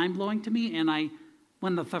sort of mind-blowing to me, and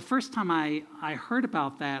when the first time I heard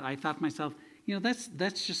about that, I thought to myself,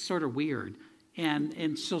 that's just sort of weird.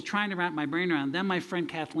 And so trying to wrap my brain around, then my friend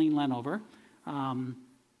Kathleen Lenover,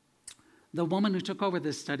 the woman who took over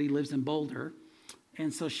this study lives in Boulder,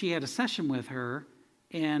 and so she had a session with her,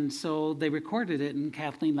 and so they recorded it, and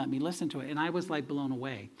Kathleen let me listen to it, and I was like blown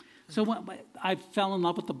away. So I fell in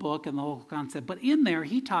love with the book and the whole concept, but in there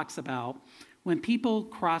he talks about when people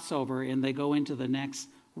cross over and they go into the next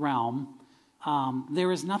realm,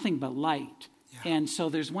 there is nothing but light. Yeah. And so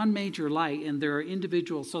there's one major light, and there are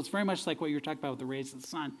individuals. So it's very much like what you're talking about with the rays of the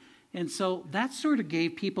sun. And so that sort of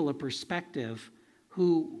gave people a perspective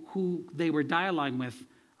who they were dialoguing with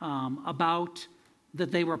about that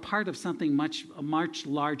they were part of something a much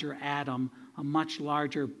larger atom, a much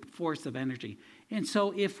larger force of energy. And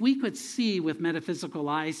so if we could see with metaphysical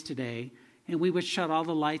eyes today, and we would shut all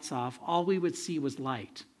the lights off, all we would see was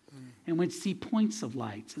light. And we'd see points of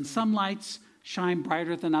lights. And some lights shine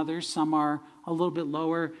brighter than others, some are a little bit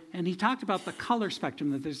lower. And he talked about the color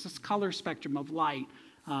spectrum, that there's this color spectrum of light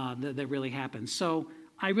that really happens. So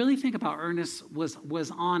I really think about Ernest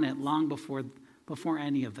was on it long before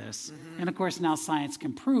any of this. Mm-hmm. And of course now science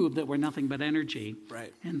can prove that we're nothing but energy.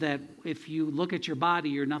 Right. And that if you look at your body,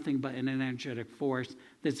 you're nothing but an energetic force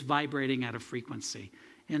that's vibrating at a frequency.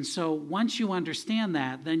 And so once you understand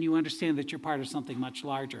that, then you understand that you're part of something much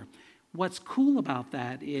larger. What's cool about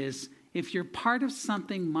that is if you're part of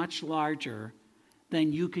something much larger,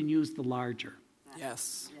 then you can use the larger.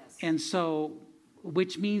 Yes. And so,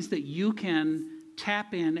 which means that you can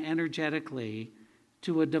tap in energetically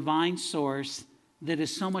to a divine source that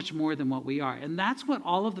is so much more than what we are. And that's what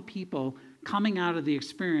all of the people coming out of the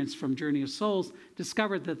experience from Journey of Souls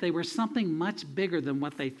discovered, that they were something much bigger than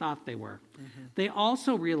what they thought they were. Mm-hmm. They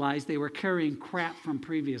also realized they were carrying crap from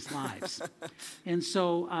previous lives. And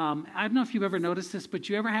so I don't know if you've ever noticed this, but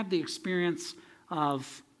you ever have the experience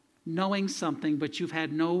of knowing something, but you've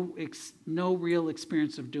had no real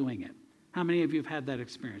experience of doing it? How many of you have had that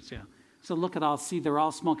experience? Yeah. So look at all, see, they're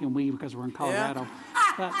all smoking weed because we're in Colorado.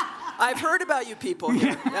 Yeah. I've heard about you people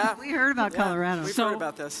here. Yeah. We heard about Colorado. We've heard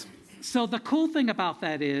about this. So the cool thing about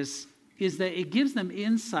that is that it gives them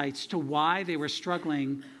insights to why they were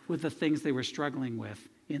struggling with the things they were struggling with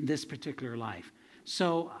in this particular life.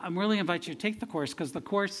 So I'm really invite you to take the course, because the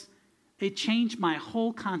course, it changed my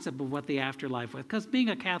whole concept of what the afterlife was. Because being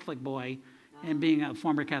a Catholic boy and being a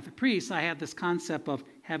former Catholic priest, I had this concept of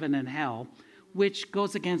heaven and hell, which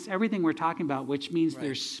goes against everything we're talking about, which means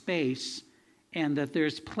there's space and that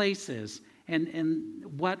there's places. And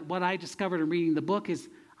what I discovered in reading the book is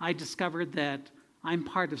I discovered that I'm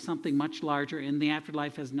part of something much larger, and the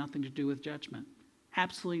afterlife has nothing to do with judgment.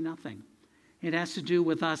 Absolutely nothing. It has to do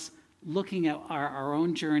with us looking at our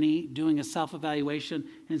own journey, doing a self-evaluation,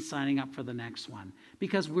 and signing up for the next one.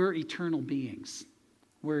 Because we're eternal beings.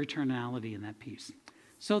 We're eternality in that piece.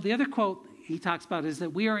 So the other quote he talks about is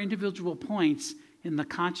that we are individual points in the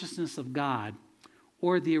consciousness of God,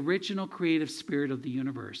 or the original creative spirit of the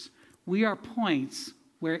universe. We are points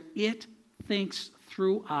where it thinks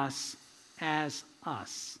through us as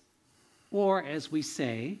us. Or, as we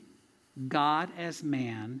say, God as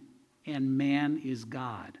man, and man is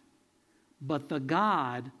God. But the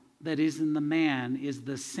God that is in the man is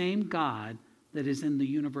the same God that is in the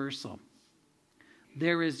universal.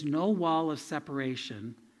 There is no wall of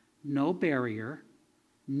separation, no barrier,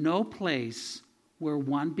 no place where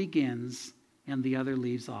one begins and the other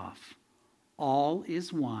leaves off. All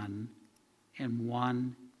is one, and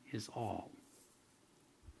one is all.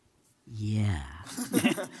 Yeah.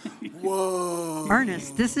 Whoa.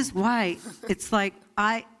 Ernest, this is why it's like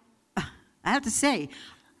I have to say,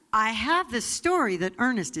 I have this story that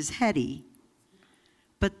Ernest is heady,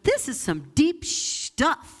 but this is some deep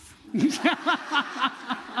stuff.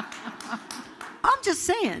 I'm just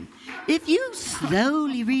saying, if you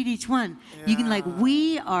slowly read each one, you can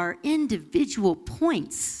we are individual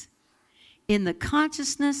points in the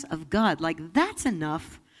consciousness of God. Like, that's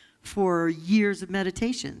enough for years of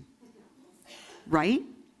meditation, right?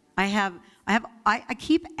 I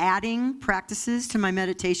keep adding practices to my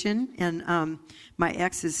meditation, and my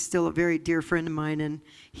ex is still a very dear friend of mine, and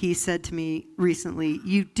he said to me recently,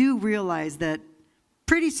 you do realize that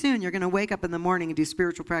pretty soon you're going to wake up in the morning and do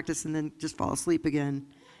spiritual practice and then just fall asleep again,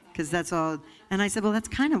 because that's all. And I said, well, that's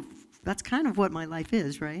kind of what my life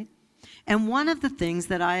is, right? And one of the things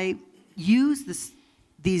that I use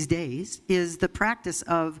these days is the practice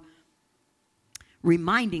of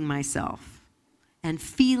reminding myself and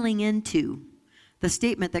feeling into the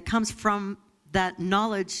statement that comes from that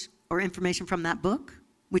knowledge or information from that book,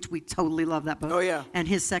 which we totally love that book. Oh, yeah. And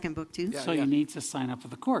his second book, too. So you need to sign up for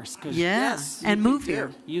the course. Yes, and you move do.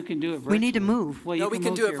 here. You can do it virtually. We need to move. Well, No, we can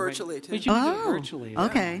can move do it here, virtually, too. But you can do it virtually.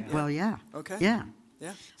 Okay. Yeah. Well, yeah. Okay. Yeah.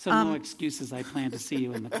 Yeah. So no excuses. I plan to see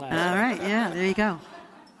you in the class. All right. Yeah, there you go.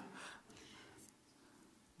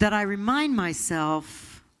 That I remind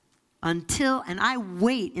myself and I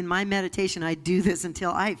wait in my meditation, I do this until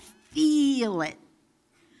I feel it.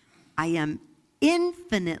 I am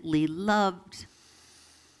infinitely loved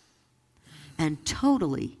and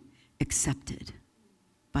totally accepted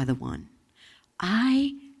by the One.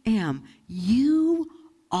 You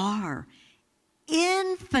are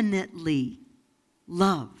infinitely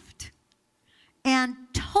loved and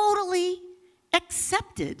totally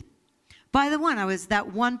accepted by the One. I was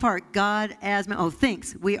that one part, God as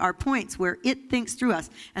thinks. We are points where it thinks through us.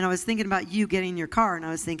 And I was thinking about you getting in your car, and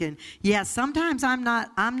I was thinking, yeah, sometimes I'm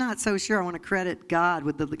not so sure I want to credit God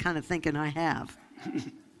with the kind of thinking I have.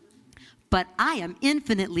 But I am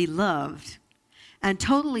infinitely loved and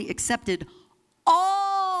totally accepted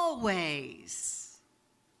always.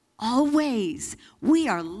 Always. We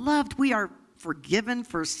are loved. We are forgiven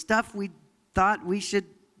for stuff we thought we should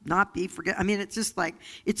not be forgiven. I mean, it's just like,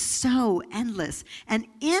 it's so endless. And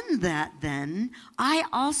in that, then, I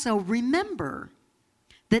also remember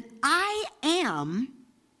that I am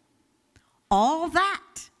all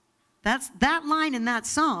that. That's that line in that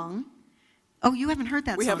song. Oh, you haven't heard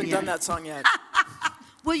that We song haven't yet. done that song yet.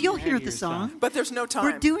 Well, you'll Yeah, hear your the song. But there's no time.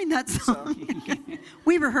 We're doing that song.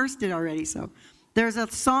 We rehearsed it already, so. There's a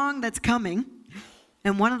song that's coming,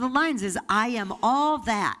 and one of the lines is, I am all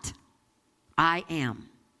that I am.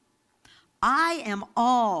 I am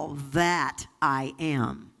all that I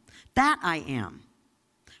am. That I am.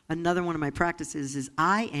 Another one of my practices is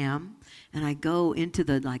I am, and I go into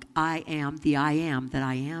the I am, the I am, that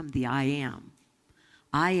I am, the I am.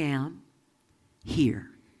 I am here.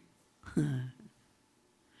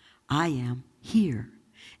 I am here.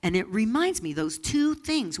 And it reminds me, those two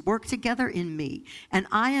things work together in me. And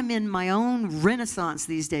I am in my own renaissance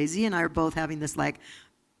these days. Z and I are both having this like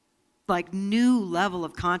new level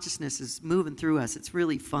of consciousness is moving through us. It's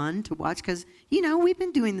really fun to watch because, we've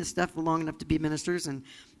been doing this stuff for long enough to be ministers and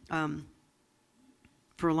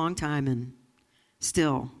for a long time, and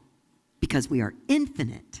still, because we are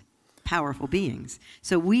infinite, powerful beings.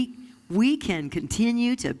 So we can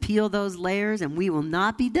continue to peel those layers and we will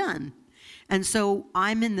not be done. And so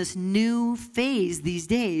I'm in this new phase these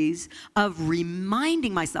days of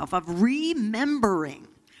reminding myself, of remembering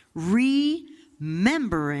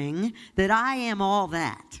that I am all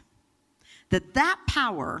that. That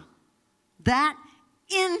power, that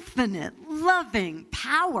infinite, loving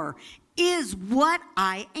power is what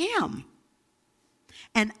I am.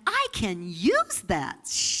 And I can use that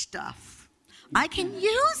stuff. I can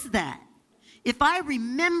use that. If I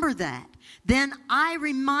remember that, then I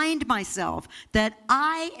remind myself that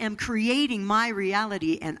I am creating my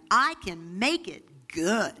reality and I can make it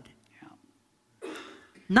good. Yeah.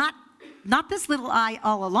 Not this little I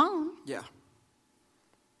all alone. Yeah.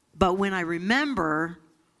 But when I remember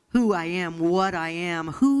who I am, what I am,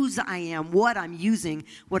 whose I am, what I'm using,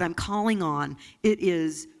 what I'm calling on, it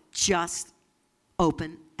is just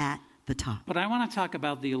open at the top. But I want to talk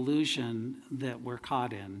about the illusion that we're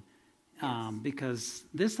caught in, because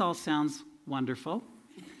this all sounds wonderful.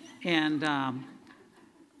 And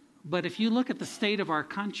but if you look at the state of our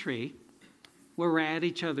country, where we're at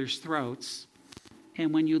each other's throats,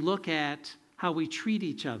 and when you look at how we treat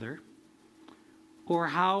each other, or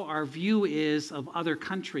how our view is of other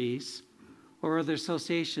countries or other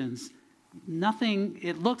associations, nothing,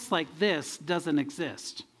 it looks like this doesn't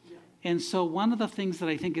exist. And so one of the things that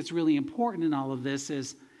I think is really important in all of this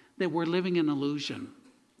is that we're living an illusion.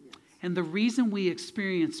 And the reason we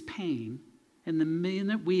experience pain and the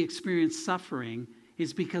minute we experience suffering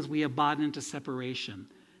is because we have bought into separation,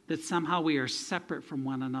 that somehow we are separate from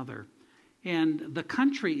one another. And the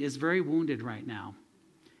country is very wounded right now.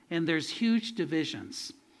 And there's huge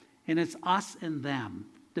divisions. And it's us and them,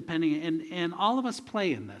 depending, and all of us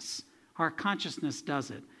play in this. Our consciousness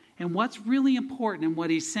does it. And what's really important and what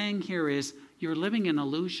he's saying here is you're living in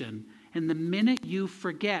illusion. And the minute you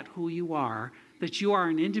forget who you are, that you are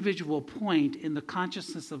an individual point in the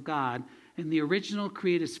consciousness of God, in the original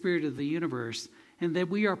creative spirit of the universe, and that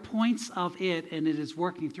we are points of it and it is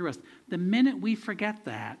working through us. The minute we forget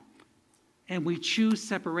that and we choose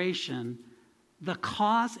separation, the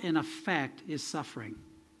cause and effect is suffering.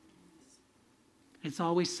 It's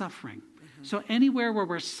always suffering. Mm-hmm. So anywhere where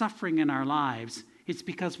we're suffering in our lives, it's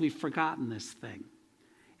because we've forgotten this thing.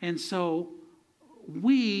 And so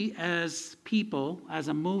we as people, as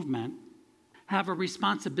a movement, have a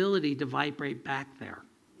responsibility to vibrate back there.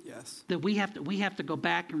 Yes. That we have to go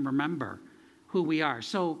back and remember who we are.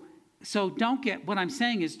 So what I'm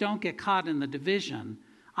saying is don't get caught in the division.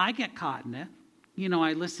 I get caught in it. You know,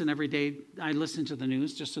 I listen every day. I listen to the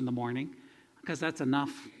news just in the morning because that's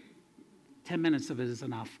enough. 10 minutes of it is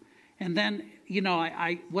enough. And then, you know,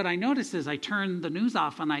 what I notice is I turn the news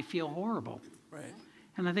off and I feel horrible. Right.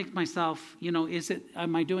 And I think to myself, you know,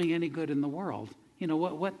 am I doing any good in the world? You know,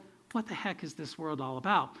 what the heck is this world all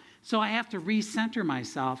about? So I have to recenter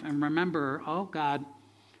myself and remember, oh God,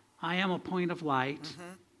 I am a point of light.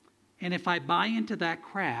 Mm-hmm. And if I buy into that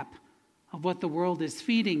crap of what the world is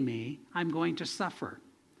feeding me, I'm going to suffer.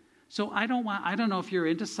 So I don't know if you're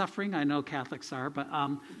into suffering. I know Catholics are, but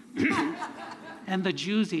and the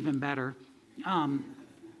Jews even better. I'm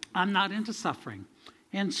not into suffering.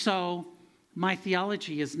 And so my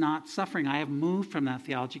theology is not suffering. I have moved from that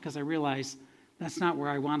theology because I realize that's not where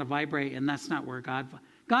I want to vibrate, and that's not where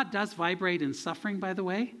God does vibrate in suffering, by the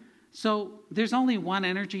way. So there's only one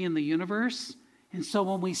energy in the universe. And so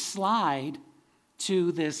when we slide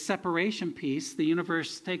to this separation piece, the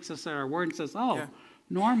universe takes us at our word and says, oh, yeah.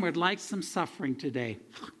 Norm would like some suffering today.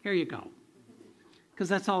 Here you go. Because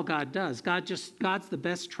that's all God does. God's the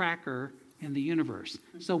best tracker in the universe.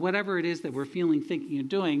 So whatever it is that we're feeling, thinking, and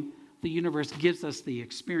doing, the universe gives us the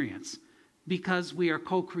experience because we are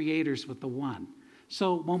co-creators with the one.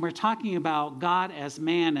 So when we're talking about God as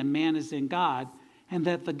man and man is in God, and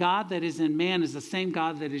that the God that is in man is the same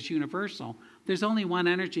God that is universal, there's only one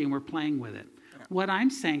energy and we're playing with it. Yeah. What I'm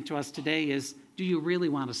saying to us today is, do you really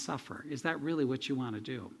want to suffer? Is that really what you want to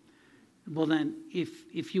do? Well then,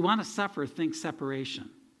 if you want to suffer, think separation.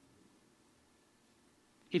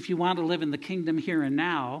 If you want to live in the kingdom here and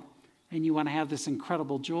now, and you want to have this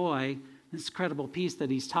incredible joy, this incredible peace that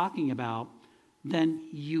he's talking about, then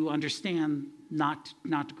you understand not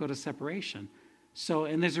to go to separation. So,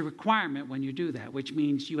 and there's a requirement when you do that, which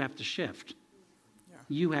means you have to shift. Yeah.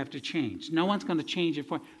 You have to change. No one's going to change it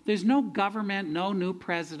for you. There's no government, no new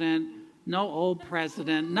president, no old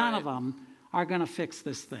president. None of them are going to fix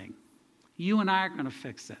this thing. You and I are going to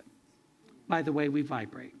fix it by the way we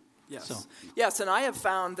vibrate. Yes. So. Yes, and I have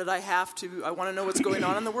found that I want to know what's going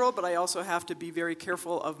on in the world, but I also have to be very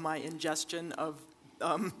careful of my ingestion of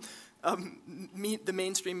the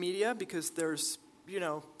mainstream media because there's, you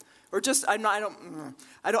know, or just I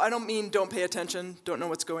don't mean don't pay attention, don't know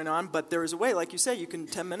what's going on, but there is a way, like you say, you can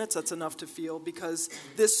 10 minutes, that's enough to feel because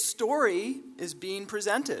this story is being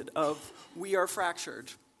presented of we are fractured,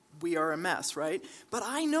 we are a mess, right? But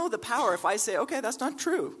I know the power if I say, okay, that's not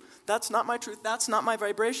true. That's not my truth. That's not my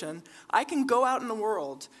vibration. I can go out in the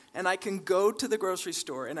world and I can go to the grocery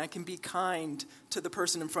store and I can be kind to the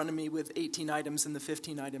person in front of me with 18 items in the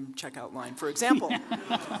 15-item checkout line, for example.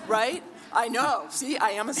 Right? I know. See,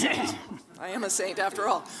 I am a saint. I am a saint after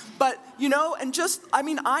all. But, you know, and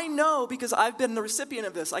I know because I've been the recipient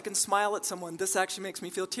of this. I can smile at someone. This actually makes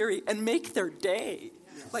me feel teary and make their day.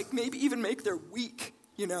 Like maybe even make their week.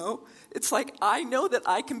 You know, it's like I know that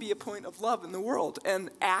I can be a point of love in the world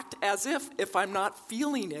and act as if I'm not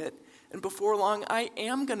feeling it, and before long I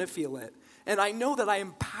am going to feel it. And I know that I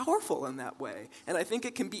am powerful in that way. And I think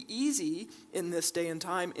it can be easy in this day and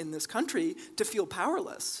time in this country to feel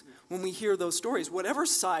powerless when we hear those stories, whatever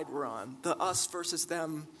side we're on, the us versus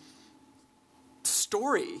them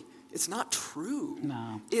story. It's not true.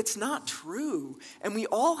 No. It's not true. And we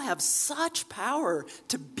all have such power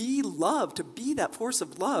to be love, to be that force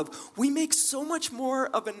of love. We make so much more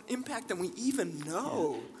of an impact than we even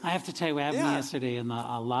know. Yeah. I have to tell you what happened yesterday in the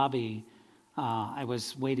lobby. I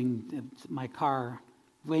was waiting to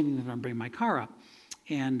bring my car up.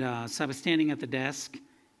 And so I was standing at the desk,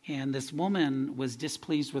 And this woman was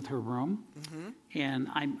displeased with her room. And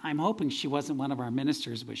I'm hoping she wasn't one of our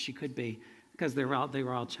ministers, but she could be, because they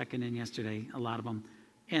were all checking in yesterday, a lot of them.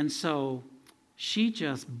 And so she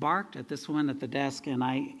just barked at this woman at the desk, and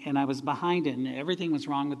I was behind it, and everything was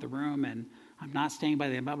wrong with the room, and I'm not staying by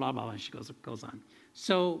the blah blah blah. And she goes on.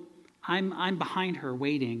 So I'm behind her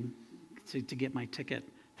waiting to get my ticket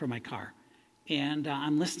for my car, and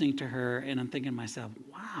I'm listening to her, and I'm thinking to myself,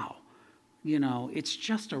 wow. It's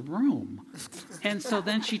just a room. And so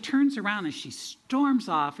then she turns around and she storms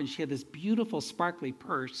off, and she had this beautiful sparkly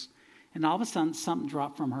purse, and all of a sudden something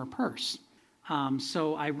dropped from her purse.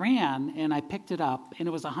 So I ran and I picked it up, and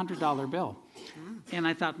it was a $100 bill. And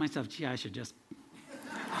I thought to myself, gee, I should just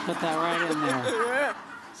put that right in there.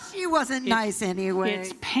 She wasn't nice anyway.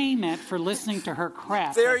 It's payment for listening to her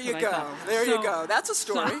crap. There That's you what I go. thought. There you go. That's a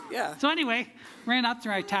story. Yeah. So anyway, ran up to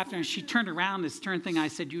her, I tapped her, and she turned around, this turn thing. I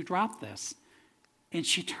said, you dropped this. And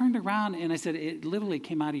she turned around, and I said, it literally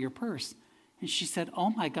came out of your purse. And she said, oh,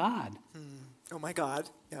 my God. Oh, my God.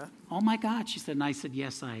 Yeah. Oh, my God, she said. And I said,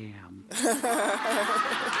 yes, I am.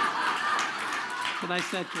 But I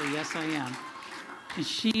said to her, yes, I am. And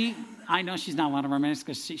I know she's not one of our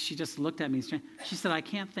ministers, because she just looked at me. She said, I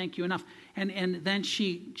can't thank you enough. And then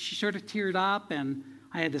she sort of teared up, and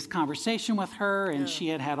I had this conversation with her, and she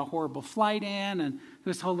had a horrible flight in, and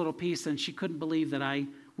this whole little piece, and she couldn't believe that I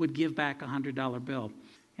would give back a $100 bill.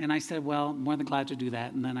 And I said, well, more than glad to do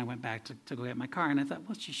that. And then I went back to go get my car, and I thought,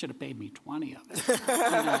 well, she should have paid me 20 of it.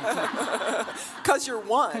 Because you're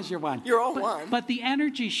one. Because you're one. You're all one. But the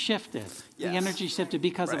energy shifted. Yes. The energy shifted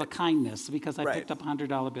because of a kindness, because I Right. picked up a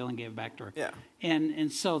 $100 bill and gave it back to her. Yeah.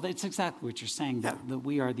 And so it's exactly what you're saying, that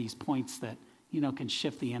we are these points that, can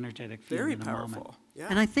shift the energetic field Very in a powerful. moment. Yeah.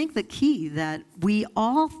 And I think the key that we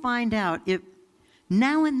all find out, if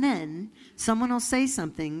now and then someone will say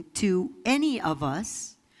something to any of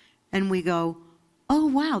us, and we go, oh,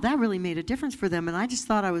 wow, that really made a difference for them. And I just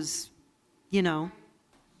thought I was,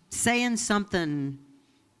 saying something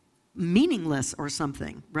meaningless or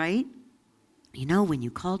something, right? When you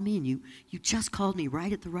called me and you just called me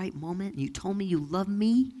right at the right moment, and you told me you love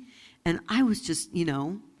me, and I was just,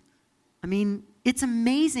 it's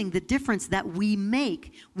amazing the difference that we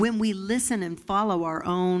make when we listen and follow our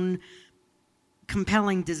own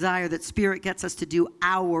compelling desire that Spirit gets us to do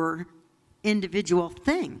our individual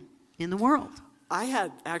thing in the world. I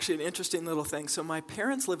had actually an interesting little thing. So my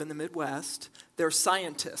parents live in the Midwest. They're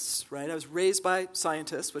scientists, right? I was raised by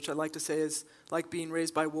scientists, which I like to say is like being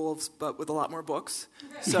raised by wolves, but with a lot more books.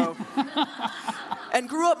 So, and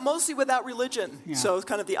grew up mostly without religion. Yeah. So it's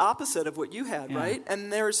kind of the opposite of what you had, right?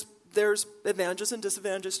 And there's advantages and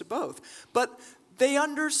disadvantages to both. But they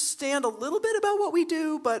understand a little bit about what we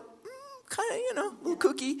do, but kind of, a little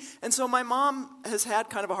kooky. And so my mom has had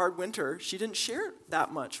kind of a hard winter. She didn't share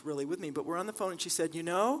that much really with me, but we're on the phone and she said,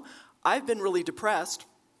 I've been really depressed.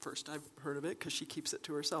 First I've heard of it because she keeps it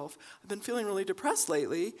to herself. I've been feeling really depressed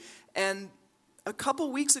lately. And a couple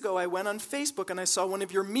weeks ago I went on Facebook and I saw one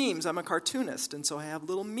of your memes. I'm a cartoonist, and so I have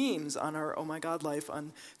little memes on our Oh My God Life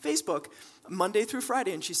on Facebook Monday through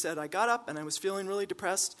Friday. And she said, I got up and I was feeling really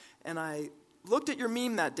depressed, and I looked at your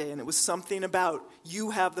meme that day, and it was something about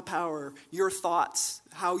you have the power, your thoughts,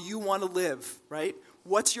 how you want to live, right?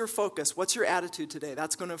 What's your focus? What's your attitude today?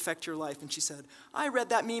 That's going to affect your life. And she said, I read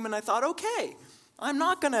that meme and I thought, okay, I'm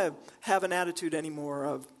not going to have an attitude anymore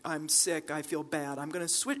of I'm sick, I feel bad. I'm going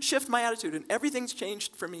to shift my attitude, and everything's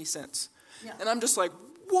changed for me since. Yeah. And I'm just like,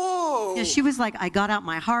 whoa. Yeah, she was like, I got out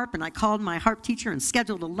my harp and I called my harp teacher and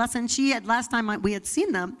scheduled a lesson. Last time we had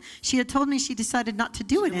seen them, she had told me she decided not to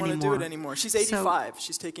do it anymore. She didn't want to do it anymore. She's 85.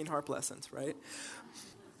 She's taking harp lessons, right?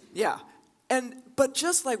 Yeah. But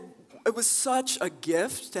just like, it was such a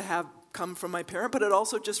gift to have come from my parent, but it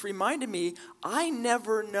also just reminded me, I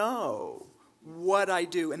never know what I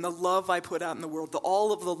do and the love I put out in the world,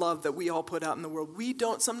 all of the love that we all put out in the world.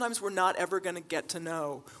 Sometimes we're not ever going to get to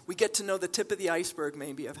know. We get to know the tip of the iceberg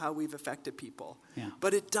maybe of how we've affected people. Yeah.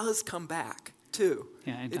 But it does come back too.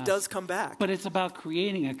 Yeah, it does come back. But it's about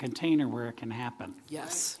creating a container where it can happen.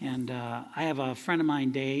 Yes. And I have a friend of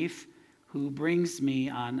mine, Dave, who brings me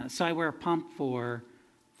on. So I wear a pump for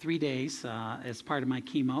 3 days as part of my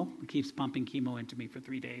chemo. It keeps pumping chemo into me for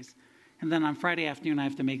 3 days. And then on Friday afternoon, I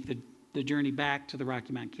have to make the journey back to the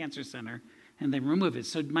Rocky Mountain Cancer Center and then remove it.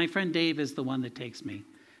 So my friend Dave is the one that takes me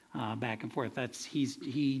back and forth.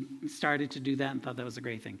 He started to do that and thought that was a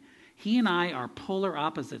great thing. He and I are polar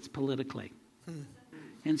opposites politically.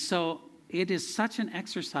 And so it is such an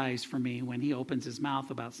exercise for me when he opens his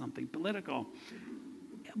mouth about something political.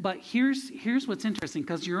 But here's what's interesting,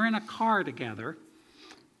 because you're in a car together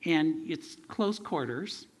and it's close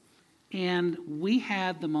quarters, And we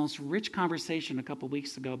had the most rich conversation a couple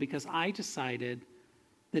weeks ago because I decided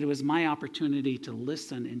that it was my opportunity to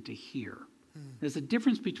listen and to hear. There's a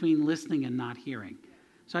difference between listening and not hearing.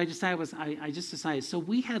 So I just decided. So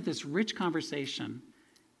we had this rich conversation.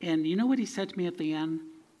 And you know what he said to me at the end?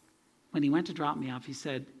 When he went to drop me off, he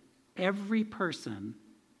said, every person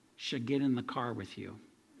should get in the car with you.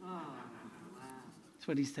 That's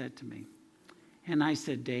what he said to me. And I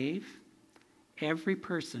said, Dave, every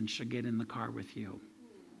person should get in the car with you.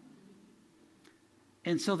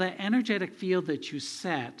 And so that energetic field that you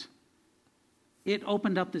set, it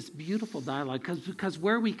opened up this beautiful dialogue because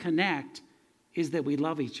where we connect is that we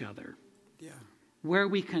love each other. Yeah. Where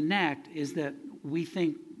we connect is that we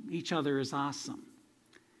think each other is awesome.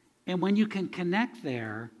 And when you can connect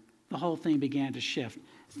there, the whole thing began to shift.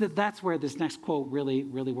 So that's where this next quote really,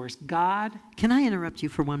 really works. God. Can I interrupt you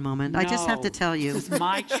for one moment? I just have to tell you. This is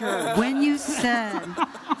my church. When you said,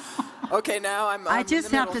 Okay, now I'm I in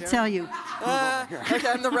just the have middle to here. tell you, Okay,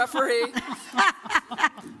 I'm the referee.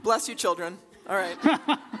 Bless you, children. All right.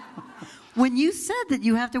 when you said that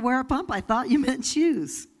you have to wear a pump, I thought you meant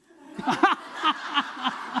shoes.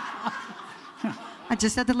 I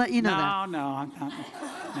just had to let you know that. No.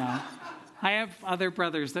 I have other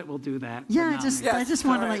brothers that will do that. but Yeah, not me. I just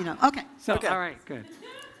wanted to let you know. Okay. So, Okay. all right, good.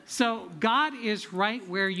 So God is right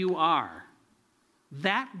where you are.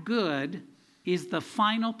 That good is the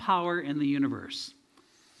final power in the universe.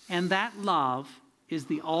 And that love is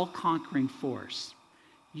the all-conquering force.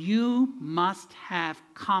 You must have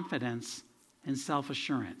confidence and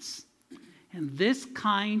self-assurance. And this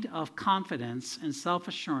kind of confidence and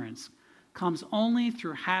self-assurance comes only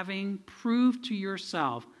through having proved to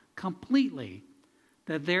yourself completely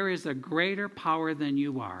that there is a greater power than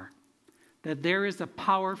you are, that there is a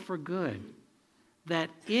power for good, that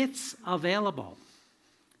it's available,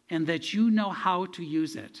 and that you know how to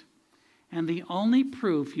use it. And the only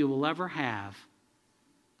proof you will ever have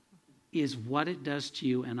is what it does to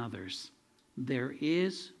you and others. There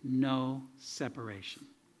is no separation.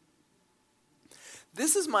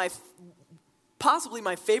 This is possibly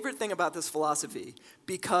my favorite thing about this philosophy,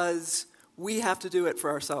 because we have to do it for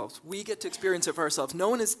ourselves. We get to experience it for ourselves. No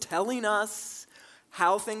one is telling us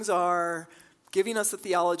how things are, giving us the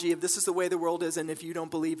theology of this is the way the world is, and if you don't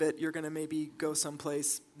believe it, you're going to maybe go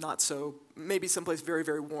someplace maybe someplace very,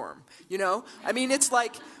 very warm. You know? I mean, it's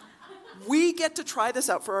like we get to try this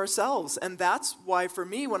out for ourselves. And that's why, for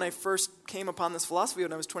me, when I first came upon this philosophy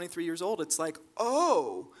when I was 23 years old, it's like,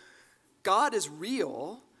 oh, God is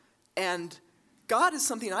real, and God is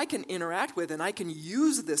something I can interact with, and I can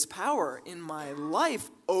use this power in my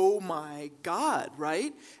life. Oh my God,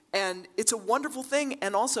 right? And it's a wonderful thing,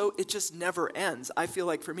 and also it just never ends. I feel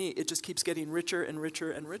like for me, it just keeps getting richer and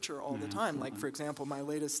richer and richer all the time. Like, for example, my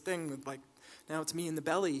latest thing with now it's me in the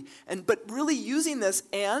belly. But really using this,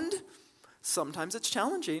 and sometimes it's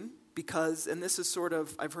challenging because, and this is sort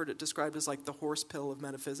of, I've heard it described as like the horse pill of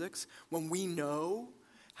metaphysics, when we know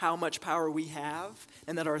how much power we have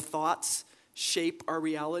and that our thoughts shape our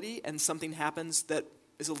reality, and something happens that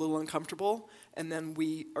is a little uncomfortable, and then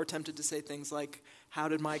we are tempted to say things like, how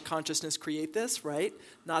did my consciousness create this, right?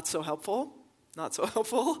 Not so helpful.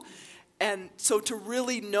 And so to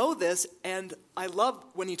really know this, and I love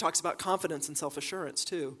when he talks about confidence and self-assurance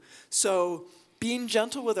too. So being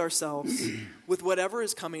gentle with ourselves, with whatever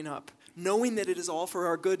is coming up, knowing that it is all for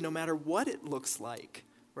our good no matter what it looks like,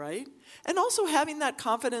 right? And also having that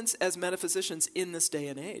confidence as metaphysicians in this day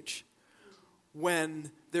and age,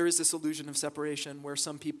 when there is this illusion of separation where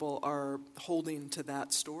some people are holding to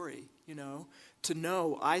that story, to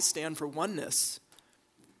know I stand for oneness.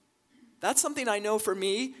 That's something I know for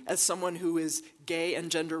me as someone who is gay and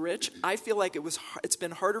gender rich. I feel like it's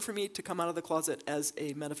been harder for me to come out of the closet as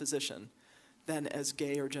a metaphysician than as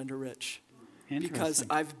gay or gender rich. Because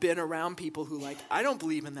I've been around people who I don't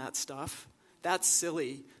believe in that stuff. That's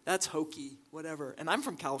silly. That's hokey, whatever. And I'm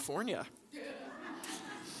from California.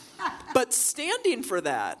 But standing for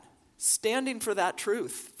that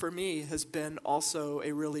truth, for me, has been also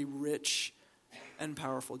a really rich and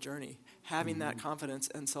powerful journey, having that confidence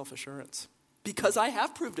and self-assurance. Because I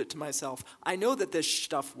have proved it to myself. I know that this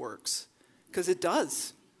stuff works, because it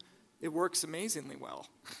does. It works amazingly well.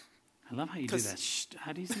 I love how you do that.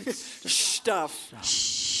 How do you say it? Stuff.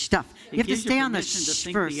 Stuff. You have to stay on the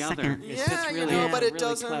for a second. But it really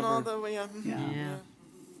doesn't clever. all the way. Yeah.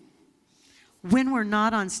 When we're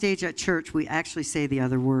not on stage at church, we actually say the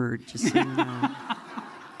other word, just so you know.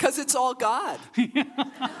 Because it's all God.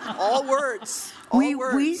 All words.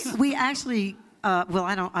 We actually,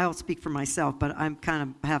 I'll speak for myself, but I'm kind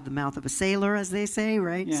of have the mouth of a sailor, as they say,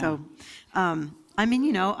 right? Yeah. So I mean,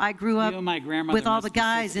 you know, I grew up You and my grandmother with all must the be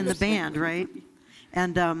guys in the sisters. band, right?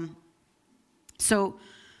 And so,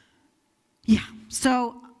 yeah.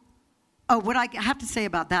 So, what I have to say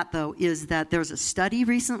about that, though, is that there's a study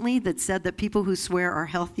recently that said that people who swear are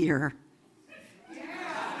healthier.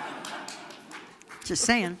 Just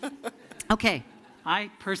saying. Okay.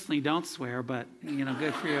 I personally don't swear, but, you know,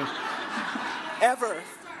 good for you. Ever.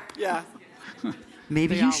 Yeah.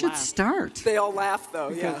 Maybe They you all should laugh. start. They all laugh, though.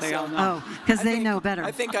 Yeah. They so- all know. Oh, because I they think- know better.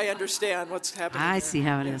 I think I understand what's happening. I there. see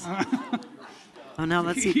how it is. Oh, now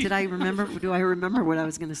let's see. Did I remember? Do I remember what I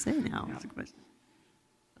was going to say now? That's a question.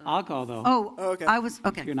 I'll go, though. Oh, Okay. I was,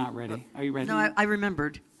 okay. If you're not ready. Are you ready? No, I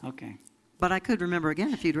remembered, Okay. but I could remember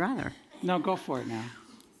again if you'd rather. No, go for it now.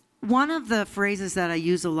 One of the phrases that I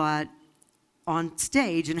use a lot on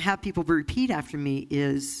stage and have people repeat after me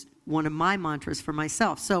is one of my mantras for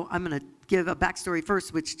myself. So I'm going to give a backstory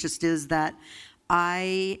first, which just is that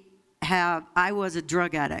I was a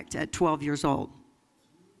drug addict at 12 years old.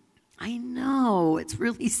 I know, it's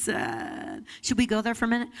really sad. Should we go there for a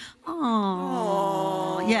minute?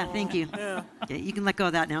 Oh, yeah, thank you. Yeah. Okay, you can let go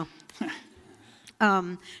of that now.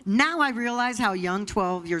 Now I realize how young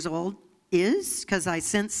 12 years old is, because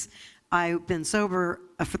since I've been sober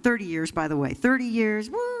for 30 years, by the way. 30 years,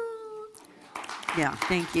 woo! Yeah,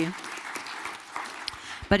 thank you.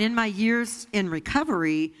 But in my years in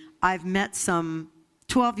recovery, I've met some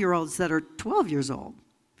 12-year-olds that are 12 years old,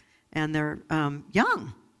 and they're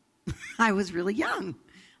young. I was really young.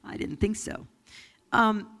 I didn't think so.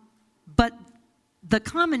 But the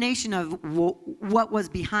combination of what was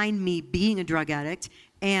behind me being a drug addict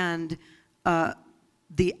and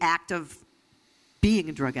the act of being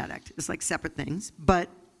a drug addict is like separate things. But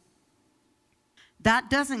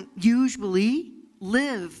that doesn't usually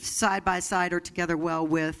live side by side or together well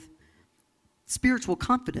with spiritual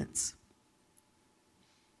confidence.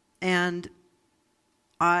 And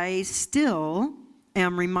I still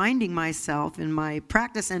am reminding myself in my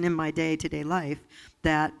practice and in my day-to-day life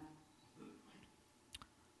that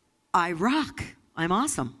I rock. I'm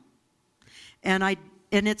awesome. And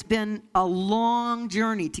it's been a long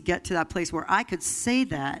journey to get to that place where I could say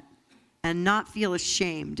that and not feel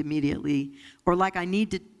ashamed immediately, or like I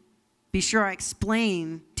need to be sure I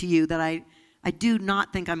explain to you that I do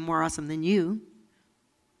not think I'm more awesome than you,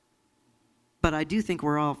 but I do think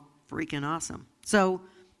we're all freaking awesome. So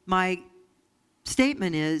my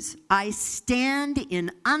statement is, I stand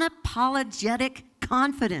in unapologetic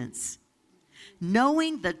confidence,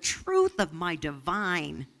 knowing the truth of my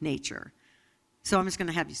divine nature. So I'm just going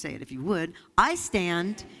to have you say it if you would. I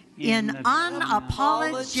stand in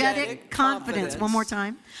unapologetic confidence. One more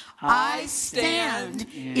time. I stand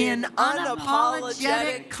in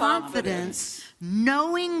unapologetic confidence,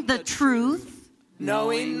 knowing the truth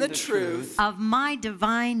Knowing the truth of my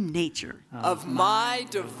divine nature. of my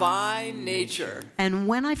divine nature. And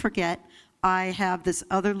when I forget, I have this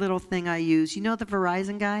other little thing I use. You know the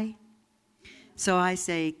Verizon guy? So I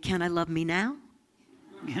say, can I love me now?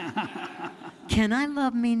 Can I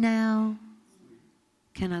love me now?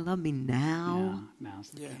 Can I love me now?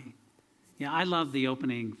 Now's the day. Yeah, I love the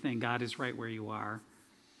opening thing. God is right where you are,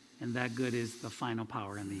 and that good is the final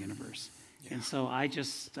power in the universe. Yeah. And so I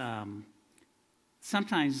just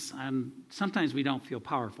sometimes we don't feel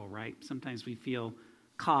powerful, right? Sometimes we feel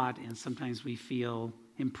caught, and sometimes we feel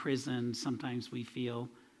imprisoned. Sometimes we feel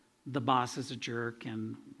the boss is a jerk,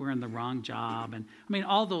 and we're in the wrong job, and I mean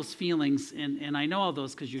all those feelings, and I know all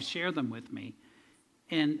those because you share them with me,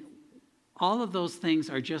 and all of those things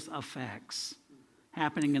are just effects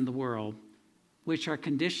happening in the world, which are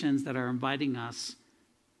conditions that are inviting us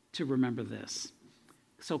to remember this.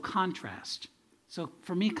 So contrast. So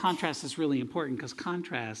for me, contrast is really important because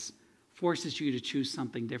contrast forces you to choose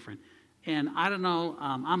something different. And I don't know,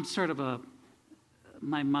 I'm sort of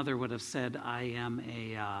my mother would have said I am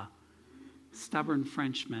a stubborn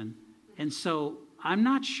Frenchman. And so I'm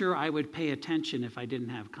not sure I would pay attention if I didn't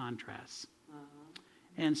have contrast.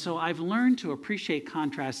 And so I've learned to appreciate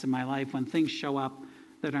contrast in my life when things show up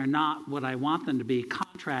that are not what I want them to be.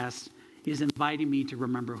 Contrast is inviting me to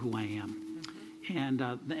remember who I am. And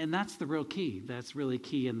that's the real key. That's really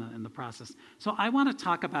key in the process. So I want to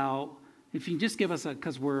talk about, if you can just give us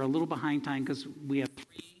because we're a little behind time because we have 3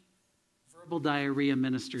 verbal diarrhea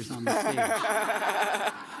ministers on the stage.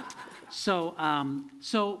 So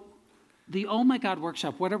the Oh My God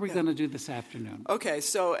workshop, what are we going to do this afternoon? Okay,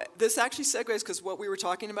 so this actually segues because what we were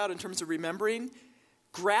talking about in terms of remembering,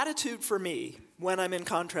 gratitude for me, when I'm in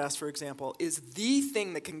contrast, for example, is the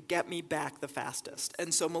thing that can get me back the fastest.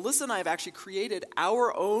 And so Melissa and I have actually created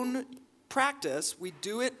our own practice. We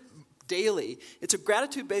do it daily. It's a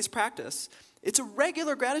gratitude-based practice. It's a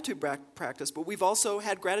regular gratitude practice, but we've also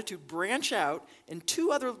had gratitude branch out in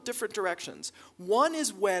two other different directions. One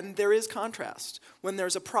is when there is contrast. When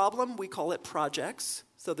there's a problem, we call it projects.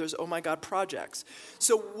 So there's, oh my God, projects.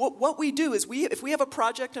 So what we do is if we have a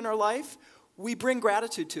project in our life, we bring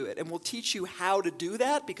gratitude to it, and we'll teach you how to do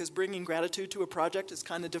that, because bringing gratitude to a project is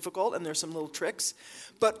kind of difficult, and there's some little tricks.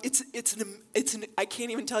 But I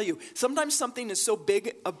can't even tell you. Sometimes something is so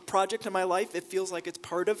big a project in my life, it feels like it's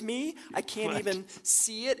part of me. I can't even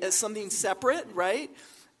see it as something separate, right?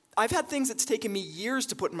 I've had things that's taken me years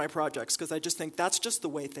to put in my projects, because I just think that's just the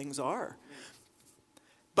way things are.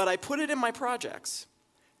 But I put it in my projects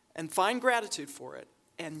and find gratitude for it.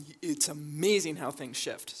 And it's amazing how things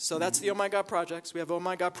shift. So that's the Oh My God projects. We have Oh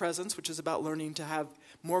My God presence, which is about learning to have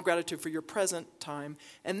more gratitude for your present time.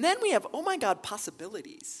 And then we have Oh My God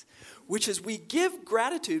possibilities, which is we give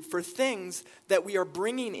gratitude for things that we are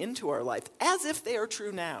bringing into our life as if they are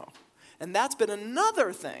true now. And that's been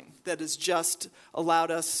another thing that has just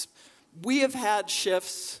allowed us. We have had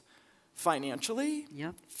shifts financially,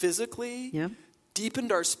 physically,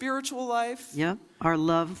 deepened our spiritual life. Our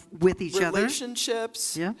love with each other.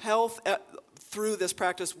 Relationships, health, through this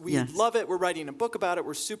practice. We love it. We're writing a book about it.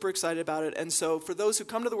 We're super excited about it. And so for those who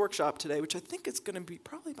come to the workshop today, which I think is going to be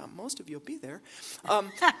probably about most of you will be there,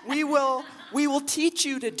 we will teach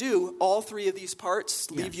you to do all three of these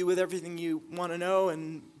parts, leave you with everything you want to know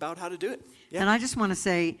and about how to do it. And I just want to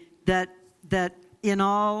say that in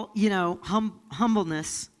all,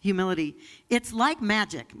 humbleness, humility, it's like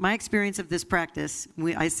magic. My experience of this practice,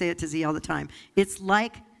 I say it to Z all the time, it's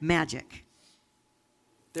like magic.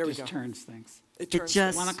 There we just go. Turns things. It turns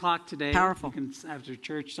just 1 o'clock today. powerful. You can, after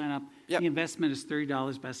church, sign up. Yep. The investment is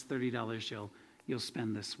 $30, best $30 you'll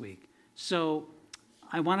spend this week. So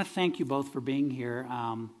I want to thank you both for being here.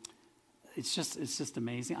 It's just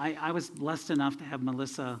amazing. I was blessed enough to have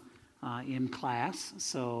Melissa in class,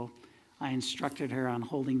 so I instructed her on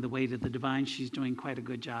holding the weight of the divine. She's doing quite a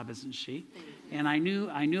good job, isn't she? And I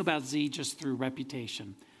knew about Z just through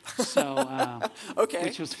reputation, so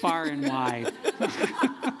which was far and wide.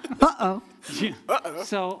 Uh-oh. Yeah.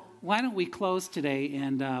 So why don't we close today,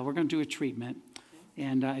 and we're going to do a treatment.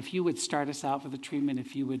 And if you would start us out for the treatment,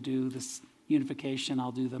 if you would do this unification,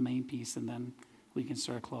 I'll do the main piece, and then we can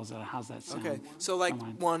sort of close it. How's that sound? Okay, so like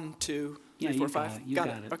 1, 2, 3, 4, 5. You got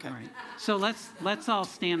it. Okay. All right. So let's all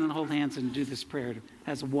stand and hold hands and do this prayer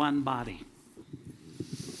as one body.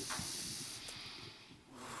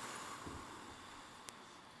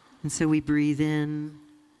 And so we breathe in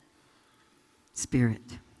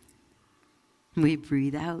spirit. We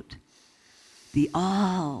breathe out the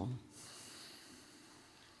all.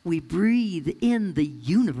 We breathe in the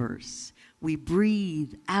universe. We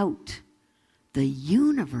breathe out the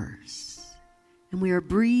universe. And we are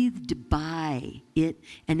breathed by it,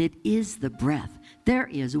 and it is the breath. There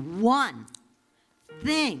is one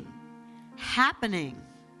thing happening.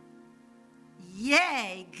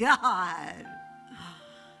 Yay, God.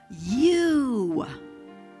 You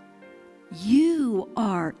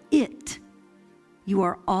are it. You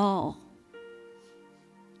are all.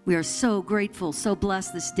 We are so grateful, so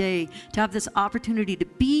blessed this day to have this opportunity to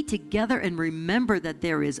be together and remember that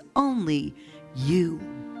there is only you.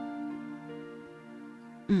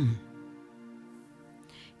 In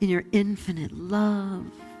your infinite love,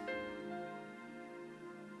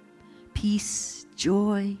 peace,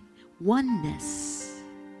 joy, oneness,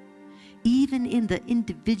 even in the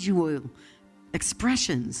individual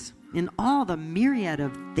expressions, in all the myriad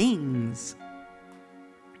of things,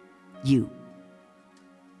 you.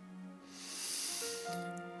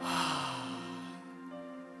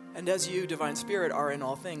 And as you, Divine Spirit, are in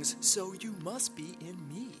all things, so you must be in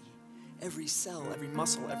me. Every cell, every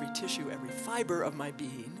muscle, every tissue, every fiber of my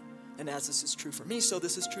being. And as this is true for me, so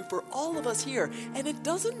this is true for all of us here. And it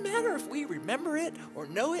doesn't matter if we remember it or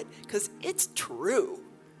know it, because it's true.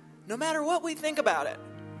 No matter what we think about it,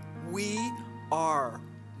 we are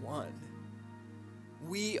one.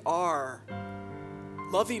 We are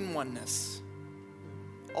loving oneness.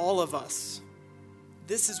 All of us.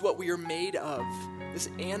 This is what we are made of. This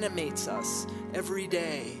animates us every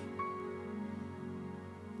day.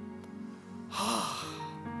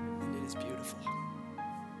 And it is beautiful.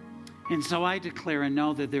 And so I declare and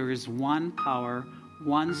know that there is one power,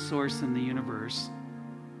 one source in the universe,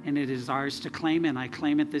 and it is ours to claim, and I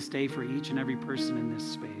claim it this day for each and every person in this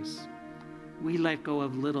space. We let go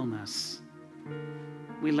of littleness.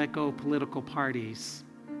 We let go of political parties.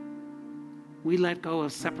 We let go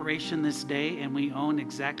of separation this day, and we own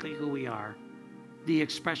exactly who we are, the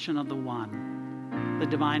expression of the one, the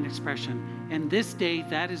divine expression. And this day,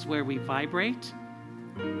 that is where we vibrate,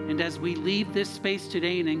 And as we leave this space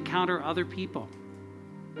today and encounter other people,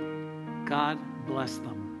 God bless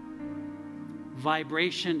them.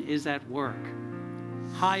 Vibration is at work.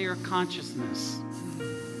 Higher consciousness.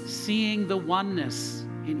 Seeing the oneness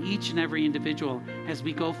in each and every individual as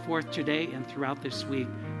we go forth today and throughout this week.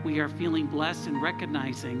 We are feeling blessed and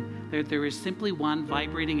recognizing that there is simply one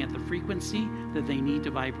vibrating at the frequency that they need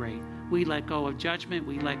to vibrate. We let go of judgment,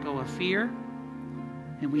 we let go of fear,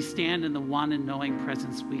 and we stand in the one and knowing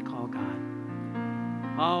presence we call God.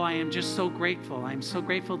 Oh, I am just so grateful. I'm so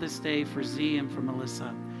grateful this day for Z and for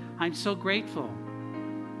Melissa. I'm so grateful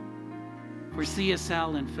for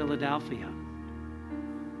CSL in Philadelphia,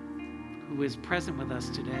 who is present with us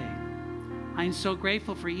today. I'm so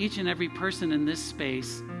grateful for each and every person in this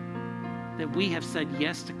space that we have said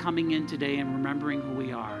yes to coming in today and remembering who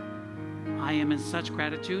we are. I am in such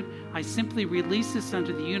gratitude. I simply release this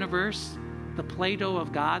unto the universe, the Play-Doh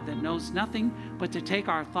of God that knows nothing but to take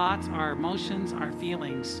our thoughts, our emotions, our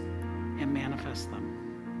feelings, and manifest them.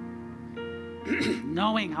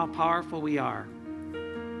 Knowing how powerful we are.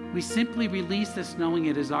 We simply release this knowing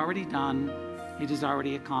it is already done, it is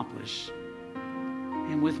already accomplished.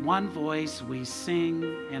 And with one voice, we sing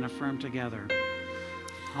and affirm together.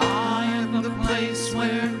 I am the place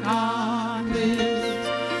where God lives,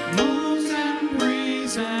 moves and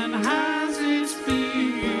breathes and has its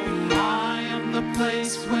being. I am the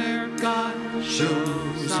place where God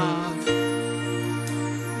shows up.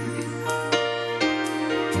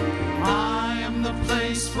 I am the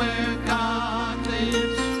place where God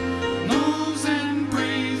lives, moves and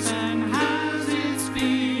breathes and has its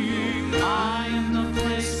being. I am the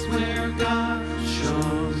place where God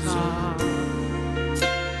shows up. I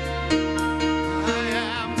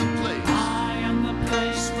am the place. I am the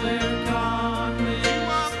place where God lives, You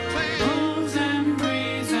are the place. moves and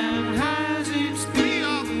breathes and has its We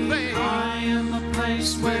are the being. place. I am the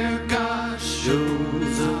place where God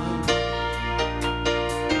shows up.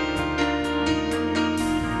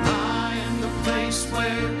 I am the place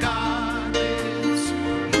where God lives,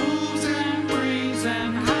 moves and breathes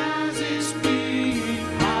and has its being.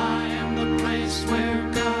 I am the place where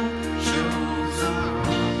God shows up.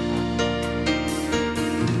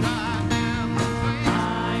 I am the place.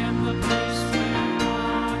 I am the place where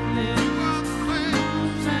God lives, You are the place.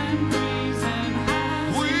 moves and breathes and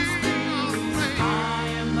has We its are the being. place. I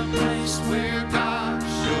am the place where God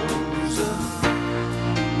shows up.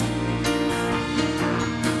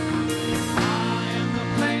 I am the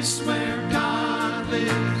place where God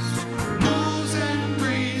lives, moves and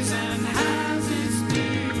breathes and has its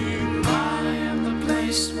being. I am the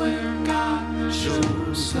place where God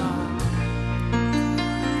shows up.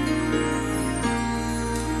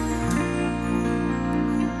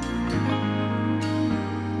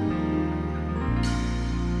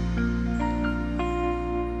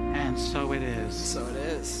 And so it is. So it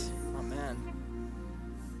is. Amen.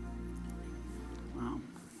 Wow.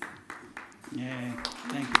 Yay.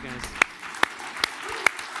 Thank you, guys.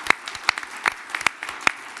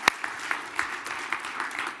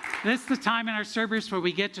 This is the time in our service where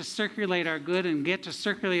we get to circulate our good and get to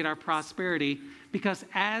circulate our prosperity, because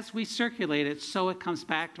as we circulate it, so it comes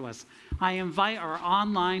back to us. I invite our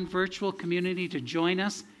online virtual community to join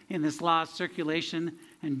us in this law of circulation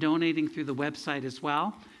and donating through the website as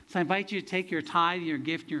well. So I invite you to take your tithe, your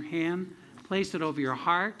gift in your hand, place it over your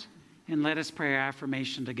heart, and let us pray our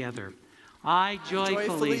affirmation together. I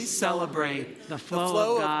joyfully celebrate the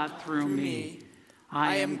flow of God through me.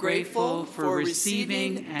 I am grateful for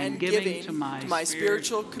receiving and giving to my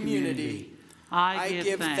spiritual community. I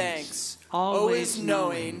give thanks, always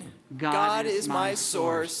knowing God is my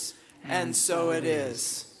source, and so it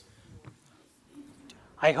is.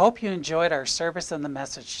 I hope you enjoyed our service and the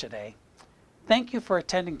message today. Thank you for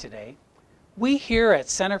attending today. We here at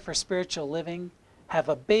Center for Spiritual Living have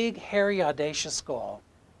a big, hairy, audacious goal,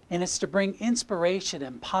 and it's to bring inspiration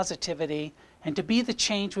and positivity and to be the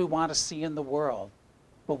change we want to see in the world.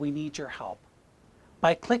 But we need your help.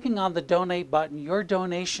 By clicking on the donate button, your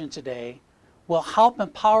donation today will help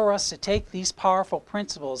empower us to take these powerful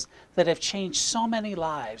principles that have changed so many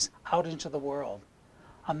lives out into the world.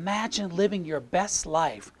 Imagine living your best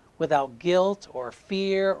life without guilt or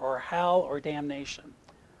fear or hell or damnation.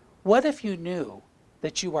 What if you knew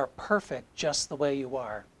that you are perfect just the way you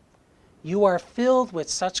are? You are filled with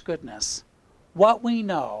such goodness. What we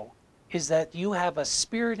know is that you have a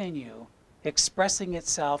spirit in you expressing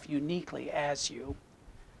itself uniquely as you.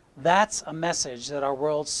 That's a message that our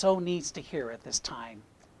world so needs to hear at this time.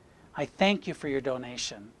 I thank you for your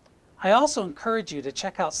donation. I also encourage you to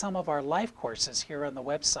check out some of our life courses here on the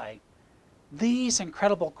website. These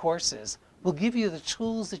incredible courses will give you the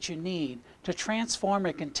tools that you need to transform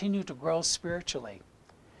and continue to grow spiritually.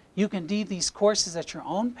 You can do these courses at your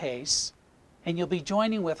own pace, and you'll be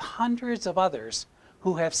joining with hundreds of others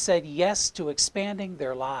who have said yes to expanding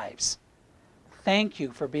their lives. Thank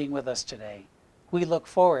you for being with us today. We look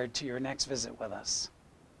forward to your next visit with us.